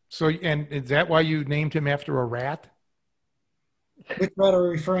 So, and is that why you named him after a rat? Which rat are we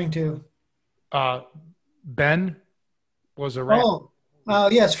referring to? Ben was a rat. Oh,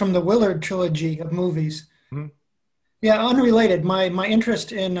 yes, from the Willard trilogy of movies. Mm-hmm. Yeah, unrelated. My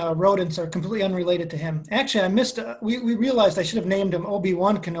interest in rodents are completely unrelated to him. Actually, I missed. We realized I should have named him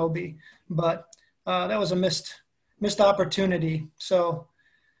Obi-Wan Kenobi, but that was a missed opportunity. So,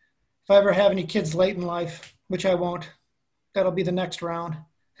 if I ever have any kids late in life, which I won't, that'll be the next round.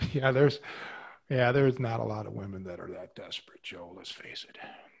 Yeah, there's not a lot of women that are that desperate, Joe. Let's face it.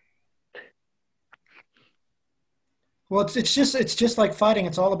 Well, it's just like fighting.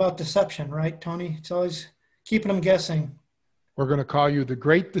 It's all about deception, right, Tony? It's always keeping them guessing. We're going to call you the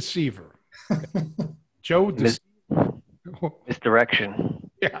Great Deceiver, Joe. Misdirection.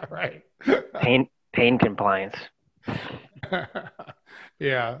 Yeah, right. Pain compliance.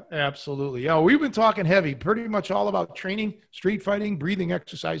 Yeah, absolutely. Yeah, we've been talking heavy, pretty much all about training, street fighting, breathing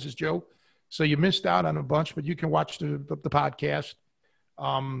exercises, Joe. So you missed out on a bunch, but you can watch the podcast.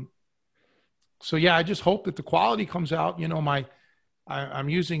 So yeah, I just hope that the quality comes out. I'm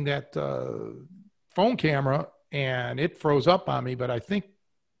using that phone camera and it froze up on me, but I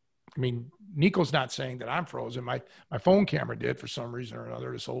mean, Nico's not saying that I'm frozen. My phone camera did for some reason or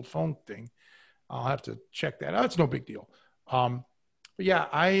another, this old phone thing. I'll have to check that out. It's no big deal. But yeah,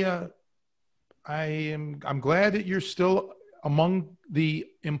 I'm glad that you're still among the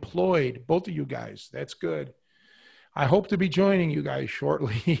employed, both of you guys. That's good. I hope to be joining you guys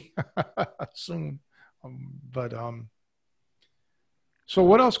shortly, soon. So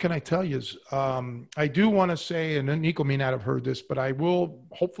what else can I tell you? I do want to say, and Nico may not have heard this, but I will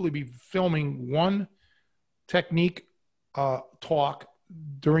hopefully be filming one technique talk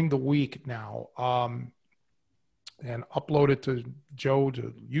during the week now, and upload it to Joe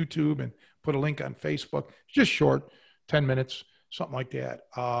to YouTube and put a link on Facebook. It's just short, 10 minutes, something like that.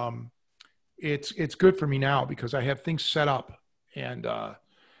 It's good for me now because I have things set up, and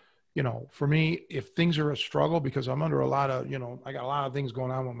for me, if things are a struggle, because I'm under a lot of, I got a lot of things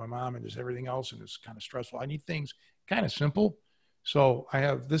going on with my mom and just everything else, and it's kind of stressful. I need things kind of simple. So I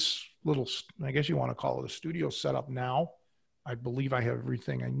have this little, I guess you want to call it a studio set up now. I believe I have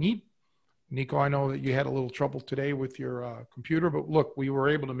everything I need. Nico, I know that you had a little trouble today with your computer, but look, we were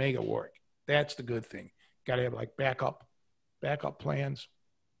able to make it work. That's the good thing. Got to have like backup plans.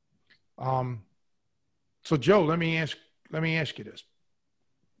 So Joe, let me ask you this.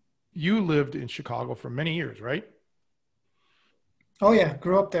 You lived in Chicago for many years, right? Oh yeah,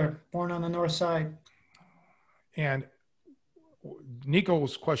 grew up there, born on the north side. And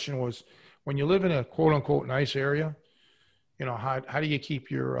Nico's question was, when you live in a quote unquote nice area, how do you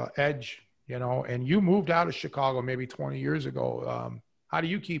keep your edge? And you moved out of Chicago maybe 20 years ago. How do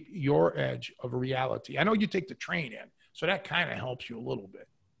you keep your edge of reality? I know you take the train in, so that kind of helps you a little bit.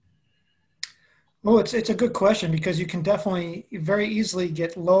 Well, it's a good question because you can definitely very easily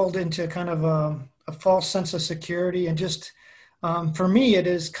get lulled into kind of a false sense of security, and just for me, it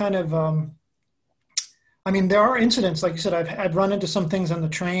is kind of. I mean, there are incidents, like you said, I've run into some things on the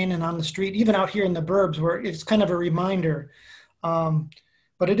train and on the street, even out here in the burbs, where it's kind of a reminder. Um,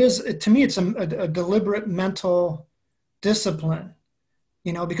 but to me, it's a deliberate mental discipline,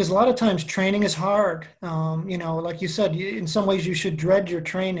 because a lot of times training is hard. Like you said, in some ways you should dread your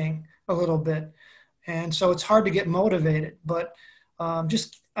training a little bit. And so it's hard to get motivated. But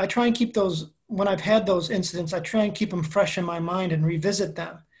just I try and keep those, when I've had those incidents, I try and keep them fresh in my mind and revisit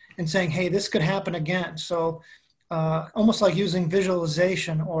them and saying, hey, this could happen again. So almost like using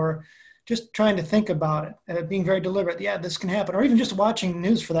visualization, or just trying to think about it, being very deliberate. Yeah, this can happen. Or even just watching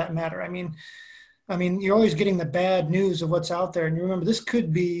news for that matter. I mean, you're always getting the bad news of what's out there, and you remember this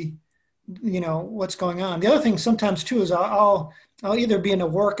could be, what's going on. The other thing sometimes too is I'll either be in a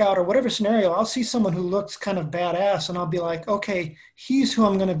workout or whatever scenario. I'll see someone who looks kind of badass, and I'll be like, okay, he's who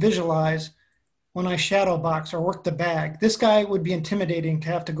I'm going to visualize when I shadow box or work the bag. This guy would be intimidating to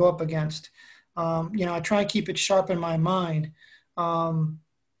have to go up against. I try and keep it sharp in my mind, um,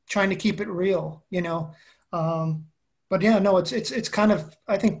 trying to keep it real. But yeah, no, it's kind of,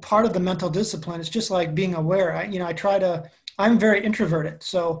 I think, part of the mental discipline. It's just like being aware. I try to. I'm very introverted,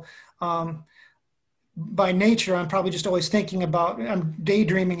 so um, by nature, I'm probably just always thinking about. I'm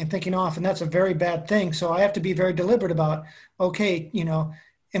daydreaming and thinking off, and that's a very bad thing. So I have to be very deliberate about. Okay,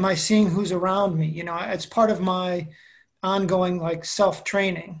 am I seeing who's around me? It's part of my ongoing like self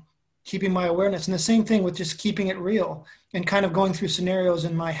training, keeping my awareness, and the same thing with just keeping it real and kind of going through scenarios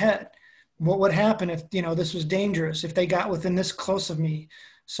in my head. What would happen if this was dangerous, if they got within this close of me?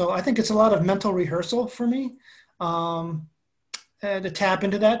 So I think it's a lot of mental rehearsal for me, um, to tap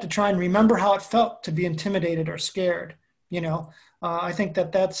into that, to try and remember how it felt to be intimidated or scared. I think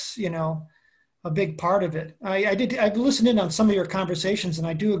that's a big part of it. I've listened in on some of your conversations, and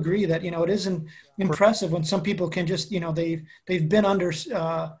I do agree that it isn't impressive when some people can just they've been under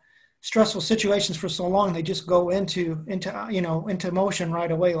stressful situations for so long, they just go into motion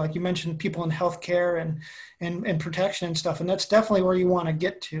right away. Like you mentioned, people in healthcare and protection and stuff, and that's definitely where you want to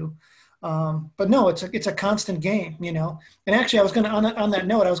get to. But no, it's a constant game. And actually, I was going to on that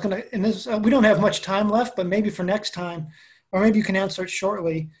note, I was going to, and this we don't have much time left, but maybe for next time, or maybe you can answer it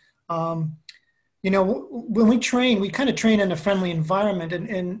shortly. Um, when we train, we kind of train in a friendly environment,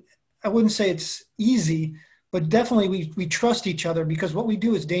 and I wouldn't say it's easy, but definitely we trust each other because what we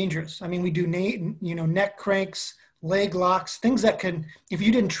do is dangerous. I mean, we do neck cranks, leg locks, things that can, if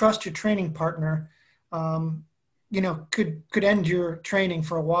you didn't trust your training partner, um, could end your training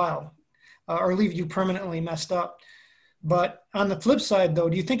for a while, or leave you permanently messed up. But on the flip side, though,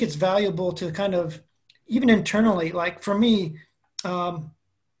 do you think it's valuable to kind of, even internally, like for me, um,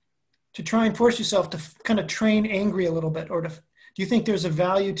 to try and force yourself to kind of train angry a little bit, or do you think there's a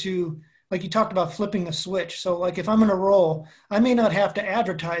value to, like you talked about, flipping the switch? So like if I'm in a role, I may not have to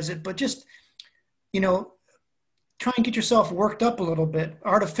advertise it, but just, you know, try and get yourself worked up a little bit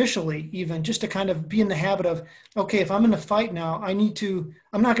artificially, even just to kind of be in the habit of, okay, if I'm in a fight now,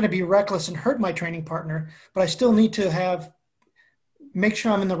 I'm not going to be reckless and hurt my training partner, but I still need to make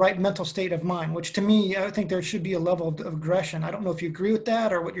sure I'm in the right mental state of mind, which to me, I think there should be a level of aggression. I don't know if you agree with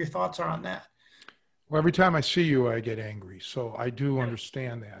that or what your thoughts are on that. Well, every time I see you, I get angry. So I do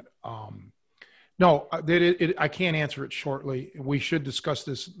understand that. No, I can't answer it shortly. We should discuss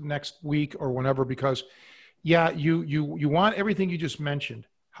this next week or whenever, because yeah, you want everything you just mentioned.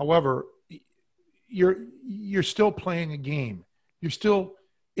 However, you're still playing a game.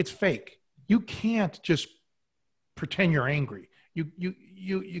 It's fake. You can't just pretend you're angry.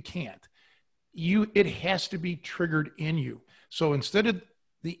 You can't. It has to be triggered in you. So instead of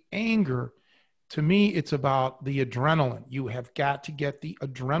the anger, to me, it's about the adrenaline. You have got to get the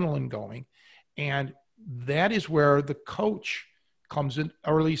adrenaline going. And that is where the coach comes in,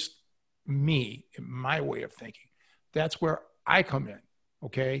 or at least me, in my way of thinking. That's where I come in.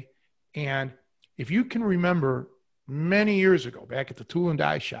 Okay. And if you can remember many years ago, back at the tool and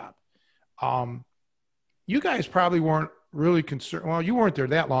die shop, you guys probably weren't really concerned. Well, you weren't there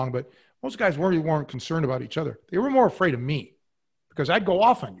that long, but most guys really weren't concerned about each other. They were more afraid of me because I'd go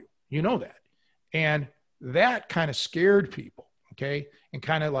off on you. You know that. And that kind of scared people. Okay. And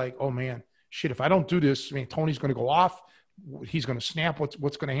kind of like, oh man, shit, if I don't do this, I mean, Tony's going to go off. He's going to snap. What's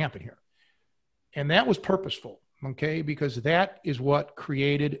going to happen here? And that was purposeful. Okay. Because that is what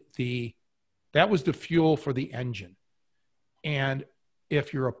created that was the fuel for the engine. And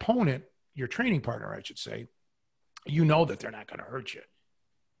if your opponent, your training partner, I should say, you know that they're not going to hurt you.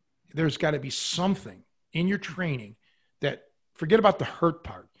 There's got to be something in your training that, forget about the hurt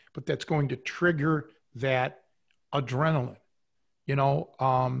part, but that's going to trigger that adrenaline. You know,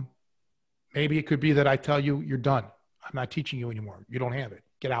 maybe it could be that I tell you, you're done. I'm not teaching you anymore. You don't have it.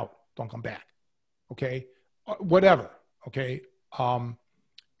 Get out. Don't come back. Okay. Whatever. Okay. And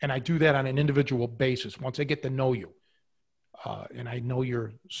I do that on an individual basis. Once I get to know you, and I know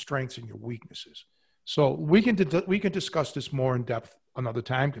your strengths and your weaknesses. So we can discuss this more in depth another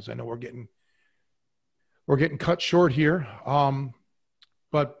time, because I know we're getting cut short here.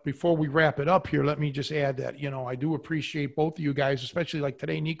 But before we wrap it up here, let me just add that, you know, I do appreciate both of you guys, especially like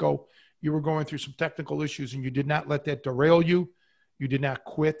today, Nico, you were going through some technical issues and you did not let that derail you. You did not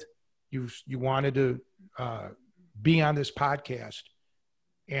quit. You wanted to be on this podcast.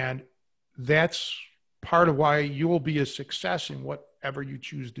 And that's part of why you will be a success in whatever you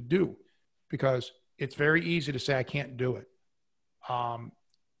choose to do, because it's very easy to say, I can't do it. And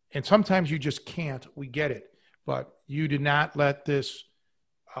sometimes you just can't. We get it. But you did not let this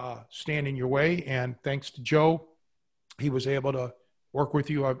stand in your way. And thanks to Joe, he was able to work with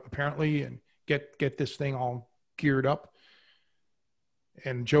you apparently and get this thing all geared up.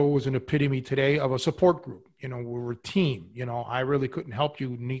 And Joe was an epitome today of a support group. You know, we were a team. You know, I really couldn't help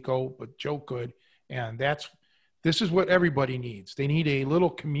you, Nico, but Joe could. And this is what everybody needs. They need a little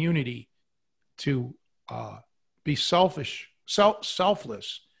community to be selfless,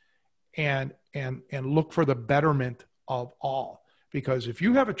 and look for the betterment of all. Because if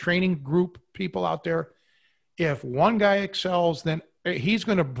you have a training group, people out there, if one guy excels, then he's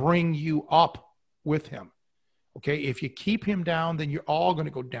going to bring you up with him. Okay. If you keep him down, then you're all going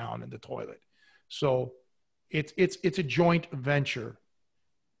to go down in the toilet. So it's a joint venture.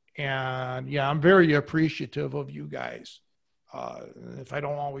 And yeah, I'm very appreciative of you guys. If I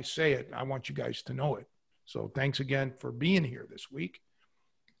don't always say it, I want you guys to know it. So thanks again for being here this week.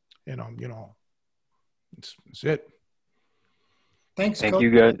 And you know, it's it. Thanks, Thank Coach.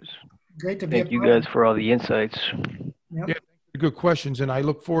 you guys. Great to be Thank you guys for all the insights. Yep. Yeah, good questions. And I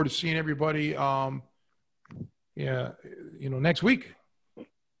look forward to seeing everybody, next week.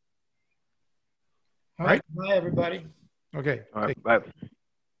 All right. Bye, everybody. Okay. All right. Bye.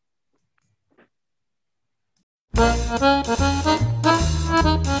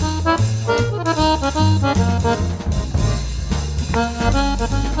 Thank you.